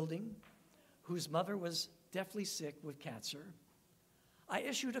in the building whose mother was deathly sick with cancer. I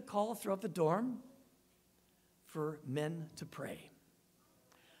issued a call throughout the dorm for men to pray.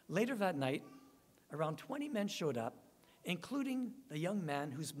 Later that night, around 20 men showed up, including the young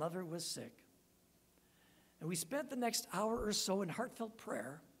man whose mother was sick. And we spent the next hour or so in heartfelt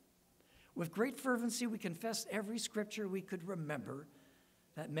prayer. With great fervency, we confessed every scripture we could remember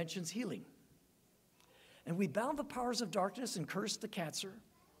that mentions healing. And we bound the powers of darkness and cursed the cancer.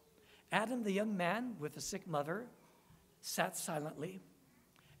 Adam, the young man with the sick mother, sat silently.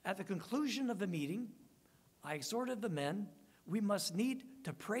 At the conclusion of the meeting, I exhorted the men, we must need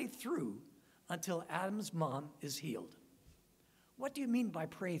to pray through until Adam's mom is healed. "What do you mean by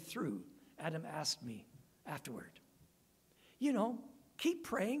pray through?" Adam asked me afterward. Keep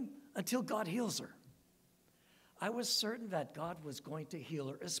praying until God heals her. I was certain that God was going to heal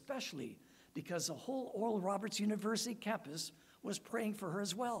her, especially because the whole Oral Roberts University campus was praying for her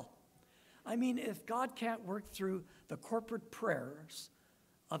as well. I mean, if God can't work through the corporate prayers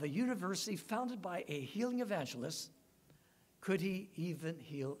of a university founded by a healing evangelist, could he even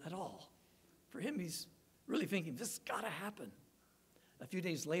heal at all? For him, he's really thinking, this has got to happen. A few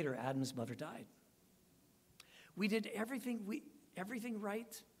days later, Adam's mother died. We did everything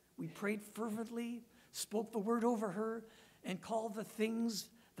right. We prayed fervently, spoke the word over her, and called the things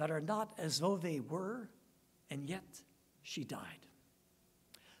that are not as though they were, and yet she died.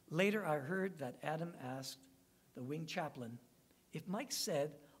 Later, I heard that Adam asked the wing chaplain, if Mike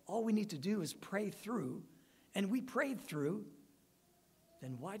said all we need to do is pray through, and we prayed through,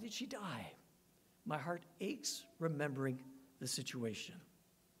 then why did she die? My heart aches remembering the situation.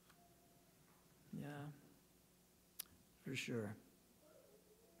 Yeah, for sure.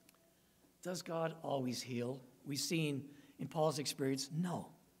 Does God always heal? We've seen in Paul's experience,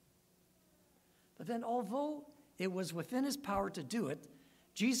 no. But then, although it was within his power to do it,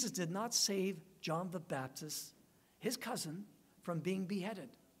 Jesus did not save John the Baptist, his cousin, from being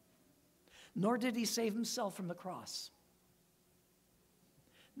beheaded. Nor did he save himself from the cross.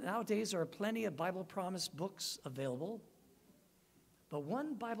 Nowadays, there are plenty of Bible promise books available, but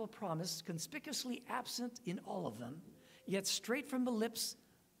one Bible promise conspicuously absent in all of them, yet straight from the lips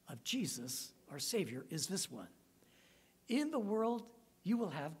of Jesus, our Savior, is this one. In the world, you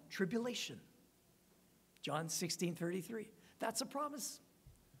will have tribulation. John 16:33. That's a promise.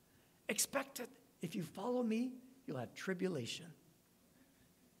 Expect it. If you follow me, you'll have tribulation.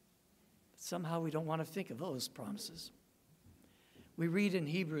 But somehow we don't want to think of those promises. We read in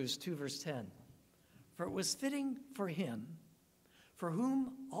Hebrews 2, verse 10, for it was fitting for him, for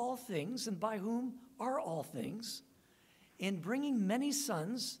whom all things and by whom are all things, in bringing many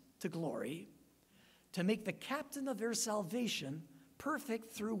sons to glory, to make the captain of their salvation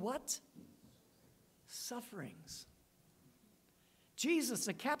perfect through what? Sufferings. Jesus,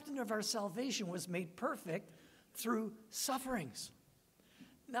 the captain of our salvation, was made perfect through sufferings.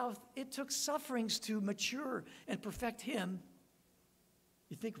 Now, it took sufferings to mature and perfect him.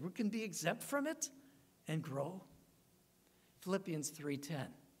 You think we can be exempt from it and grow? Philippians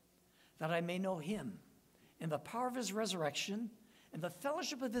 3:10, that I may know him and the power of his resurrection and the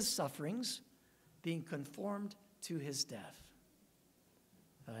fellowship of his sufferings, being conformed to his death,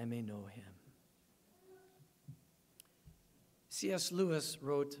 that I may know him. C.S. Lewis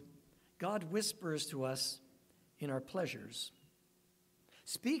wrote, God whispers to us in our pleasures,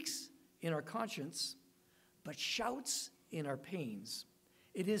 speaks in our conscience, but shouts in our pains.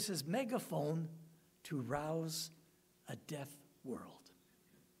 It is his megaphone to rouse a deaf world.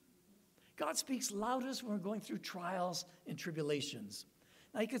 God speaks loudest when we're going through trials and tribulations.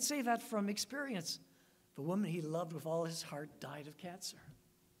 Now, you could say that from experience. The woman he loved with all his heart died of cancer.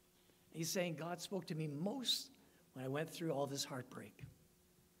 He's saying, God spoke to me most when I went through all this heartbreak.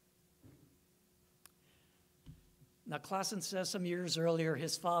 Now, Klassen says some years earlier,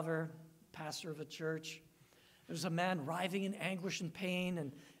 his father, pastor of a church, there was a man writhing in anguish and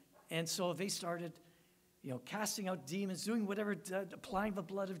pain, and so they started, casting out demons, doing whatever, applying the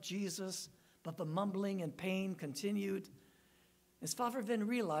blood of Jesus, but the mumbling and pain continued. His father then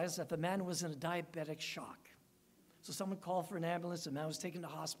realized that the man was in a diabetic shock. So someone called for an ambulance, the man was taken to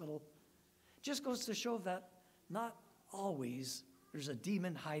hospital. Just goes to show that not always there's a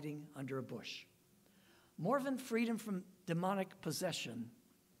demon hiding under a bush. More than freedom from demonic possession,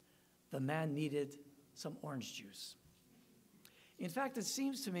 the man needed some orange juice. In fact, it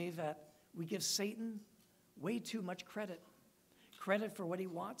seems to me that we give Satan way too much credit. Credit for what he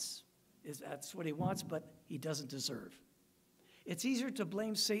wants, that's what he wants, but he doesn't deserve. It's easier to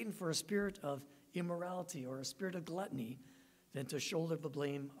blame Satan for a spirit of immorality or a spirit of gluttony than to shoulder the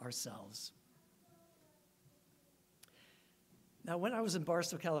blame ourselves. Now, when I was in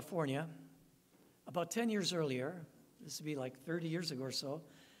Barstow, California, about 10 years earlier, this would be like 30 years ago or so,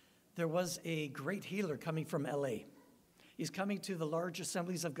 there was a great healer coming from LA. He's coming to the large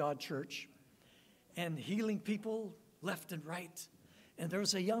Assemblies of God church and healing people left and right. And there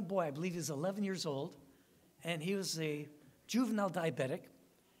was a young boy, I believe he was 11 years old, and he was a juvenile diabetic.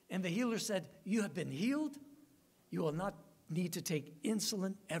 And the healer said, "You have been healed. You will not need to take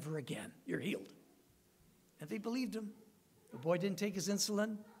insulin ever again. You're healed." And they believed him. The boy didn't take his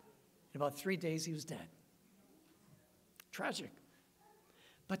insulin. In about 3 days, he was dead. Tragic.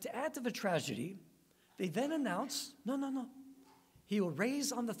 But to add to the tragedy, they then announced, no, he will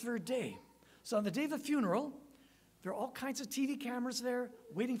raise on the third day. So on the day of the funeral, there are all kinds of TV cameras there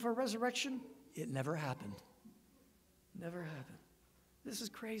waiting for a resurrection. It never happened. Never happened. This is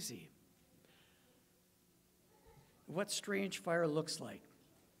crazy. What strange fire looks like.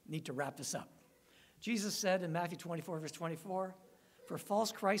 Need to wrap this up. Jesus said in Matthew 24, verse 24, "For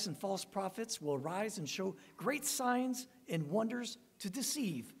false Christs and false prophets will rise and show great signs and wonders to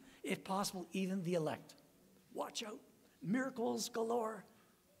deceive, if possible, even the elect." Watch out. Miracles galore.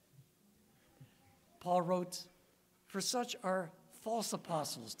 Paul wrote, "For such are false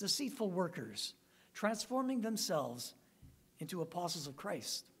apostles, deceitful workers, transforming themselves into apostles of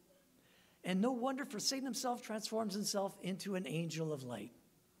Christ. And no wonder, for Satan himself transforms himself into an angel of light."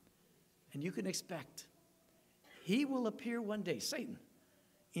 And you can expect he will appear one day, Satan,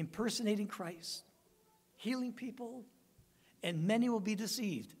 impersonating Christ, healing people, and many will be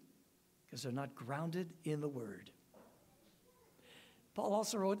deceived because they're not grounded in the word. Paul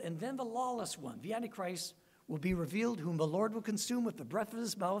also wrote, "And then the lawless one, the Antichrist, will be revealed, whom the Lord will consume with the breath of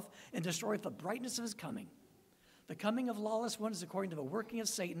his mouth and destroy with the brightness of his coming. The coming of lawless one is according to the working of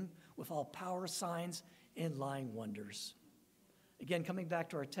Satan with all power, signs, and lying wonders." Again, coming back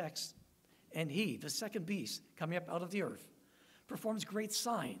to our text, "And he, the second beast, coming up out of the earth, performs great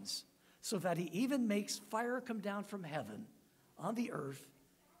signs, so that he even makes fire come down from heaven on the earth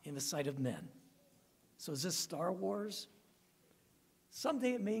in the sight of men." So is this Star Wars?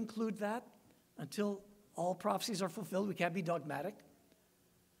 Someday it may include that. Until all prophecies are fulfilled, we can't be dogmatic.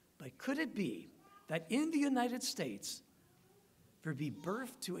 But could it be that in the United States, there be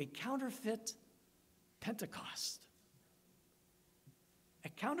birth to a counterfeit Pentecost? A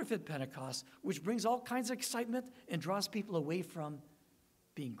counterfeit Pentecost, which brings all kinds of excitement and draws people away from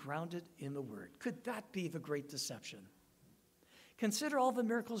being grounded in the Word. Could that be the great deception? Consider all the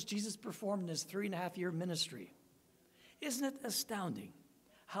miracles Jesus performed in his 3.5-year ministry. Isn't it astounding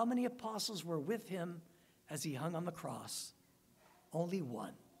how many apostles were with him as he hung on the cross? Only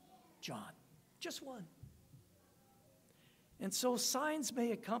one, John, just one. And so signs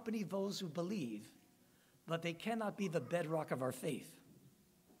may accompany those who believe, but they cannot be the bedrock of our faith.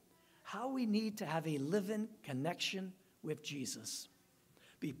 How we need to have a live-in connection with Jesus.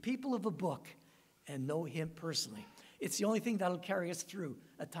 Be people of the book and know him personally. It's the only thing that'll carry us through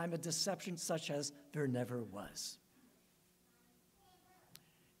a time of deception such as there never was.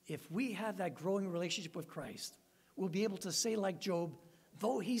 If we have that growing relationship with Christ, we'll be able to say like Job,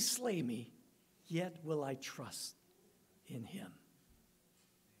 "Though he slay me, yet will I trust in him."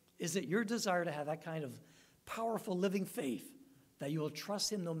 Is it your desire to have that kind of powerful living faith that you will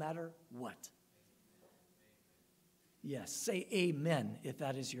trust him no matter what? Yes, say amen if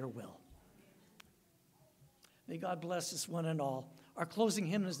that is your will. May God bless us one and all. Our closing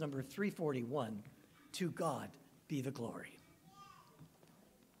hymn is number 341, To God Be the Glory.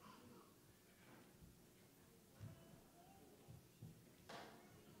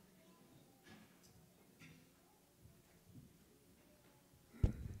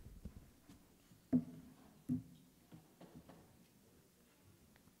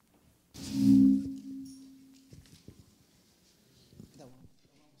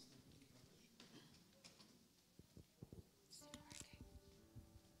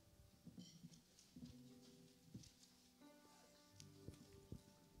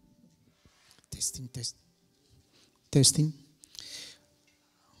 Testing.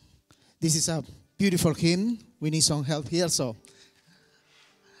 This is a beautiful hymn. We need some help here, so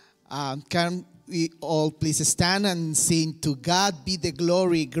can we all please stand and sing To God Be the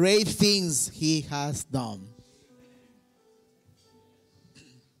Glory, great things He has done.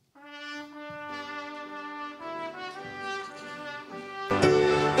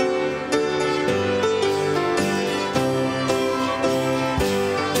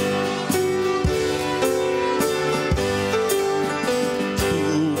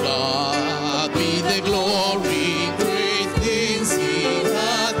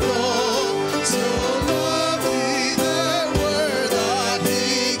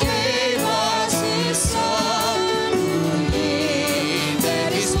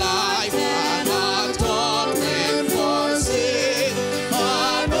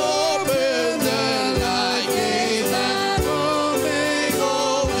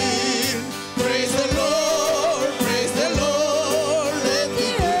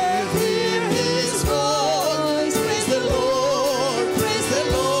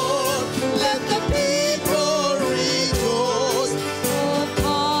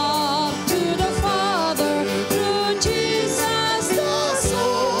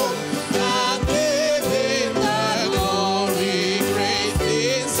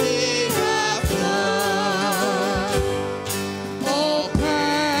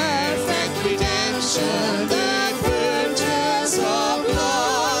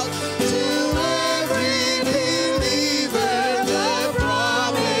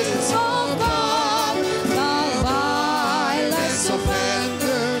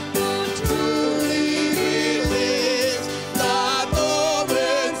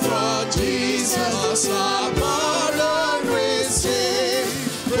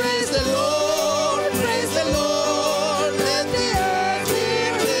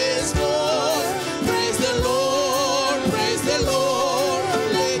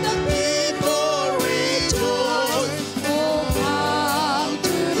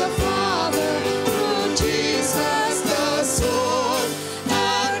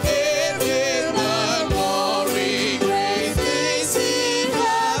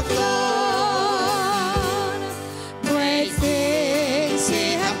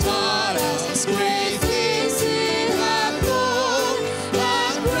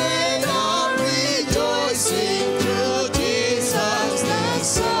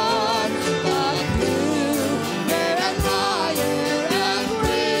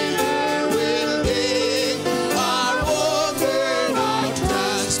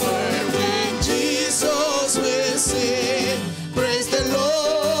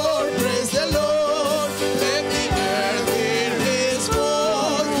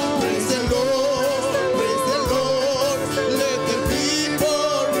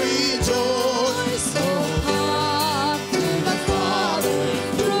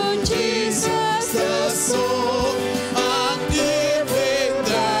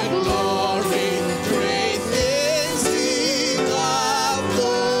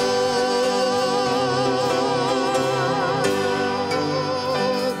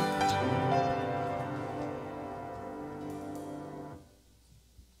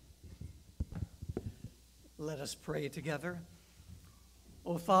 Let us pray together.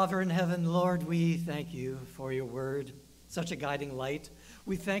 O Father in heaven, Lord, we thank you for your word, such a guiding light.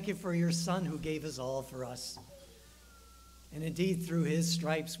 We thank you for your Son who gave his all for us. And indeed, through his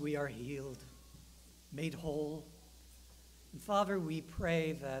stripes we are healed, made whole. And Father, we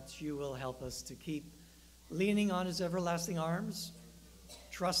pray that you will help us to keep leaning on his everlasting arms,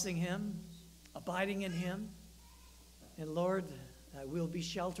 trusting him, abiding in him. And Lord, that we'll be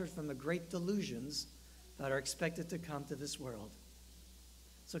sheltered from the great delusions that are expected to come to this world.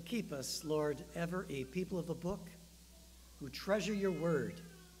 So keep us, Lord, ever a people of the book who treasure your word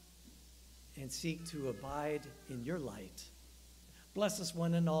and seek to abide in your light. Bless us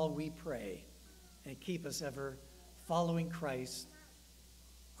one and all, we pray, and keep us ever following Christ,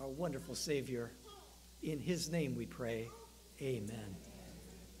 our wonderful Savior. In his name we pray, amen.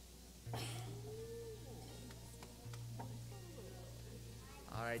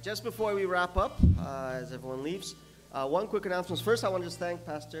 right, just before we wrap up, as everyone leaves, one quick announcement. First, I want to just thank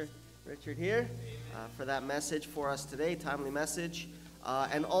Pastor Richard here for that message for us today, timely message.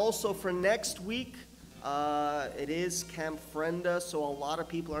 And also for next week, it is Camp Frenda, so a lot of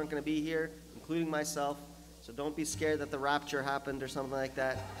people aren't going to be here, including myself. So don't be scared that the rapture happened or something like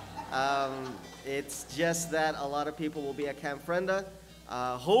that. It's just that a lot of people will be at Camp Frenda.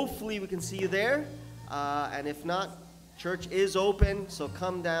 Hopefully we can see you there. And if not, church is open, so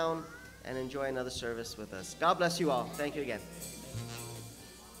come down and enjoy another service with us. God bless you all. Thank you again.